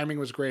think our timing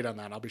was great on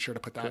that. I'll be sure to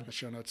put that in the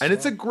show notes. And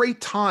it's a great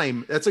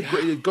time. That's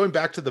great, going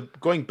back to the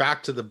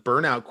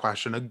burnout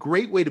question, a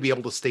great way to be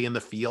able to stay in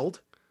the field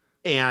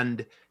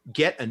and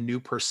get a new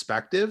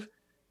perspective.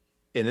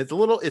 And it's a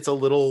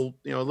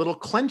little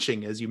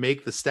clenching as you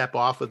make the step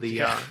off of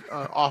the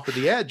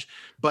edge,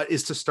 but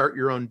is to start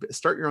your own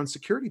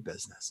security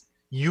business.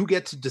 You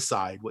get to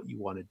decide what you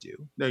want to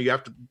do. Now you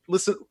have to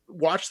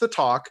watch the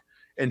talk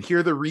and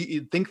hear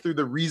think through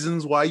the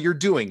reasons why you're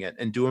doing it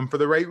and do them for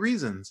the right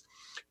reasons.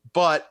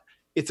 But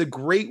it's a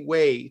great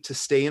way to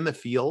stay in the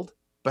field,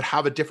 but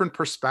have a different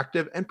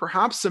perspective and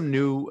perhaps some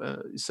new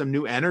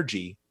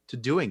energy to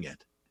doing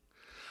it.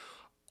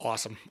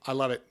 Awesome. I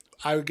love it.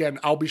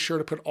 I'll be sure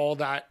to put all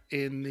that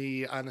on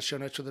the show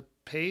notes of the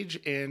page.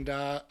 And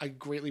I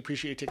greatly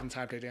appreciate you taking the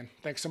time today, Dan.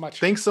 Thanks so much.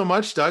 Thanks so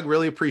much, Doug.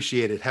 Really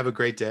appreciate it. Have a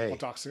great day. We'll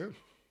talk soon.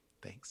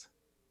 Thanks.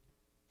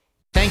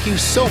 Thank you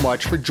so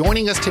much for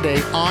joining us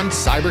today on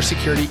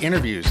Cybersecurity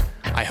Interviews.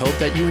 I hope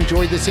that you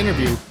enjoyed this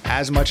interview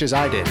as much as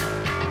I did.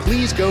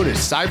 Please go to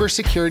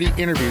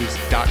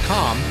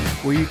cybersecurityinterviews.com,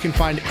 where you can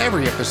find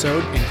every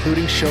episode,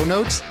 including show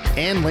notes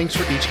and links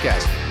for each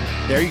guest.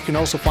 There you can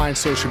also find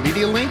social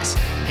media links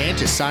and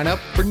to sign up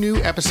for new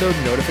episode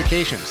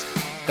notifications.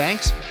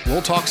 Thanks.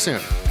 We'll talk soon.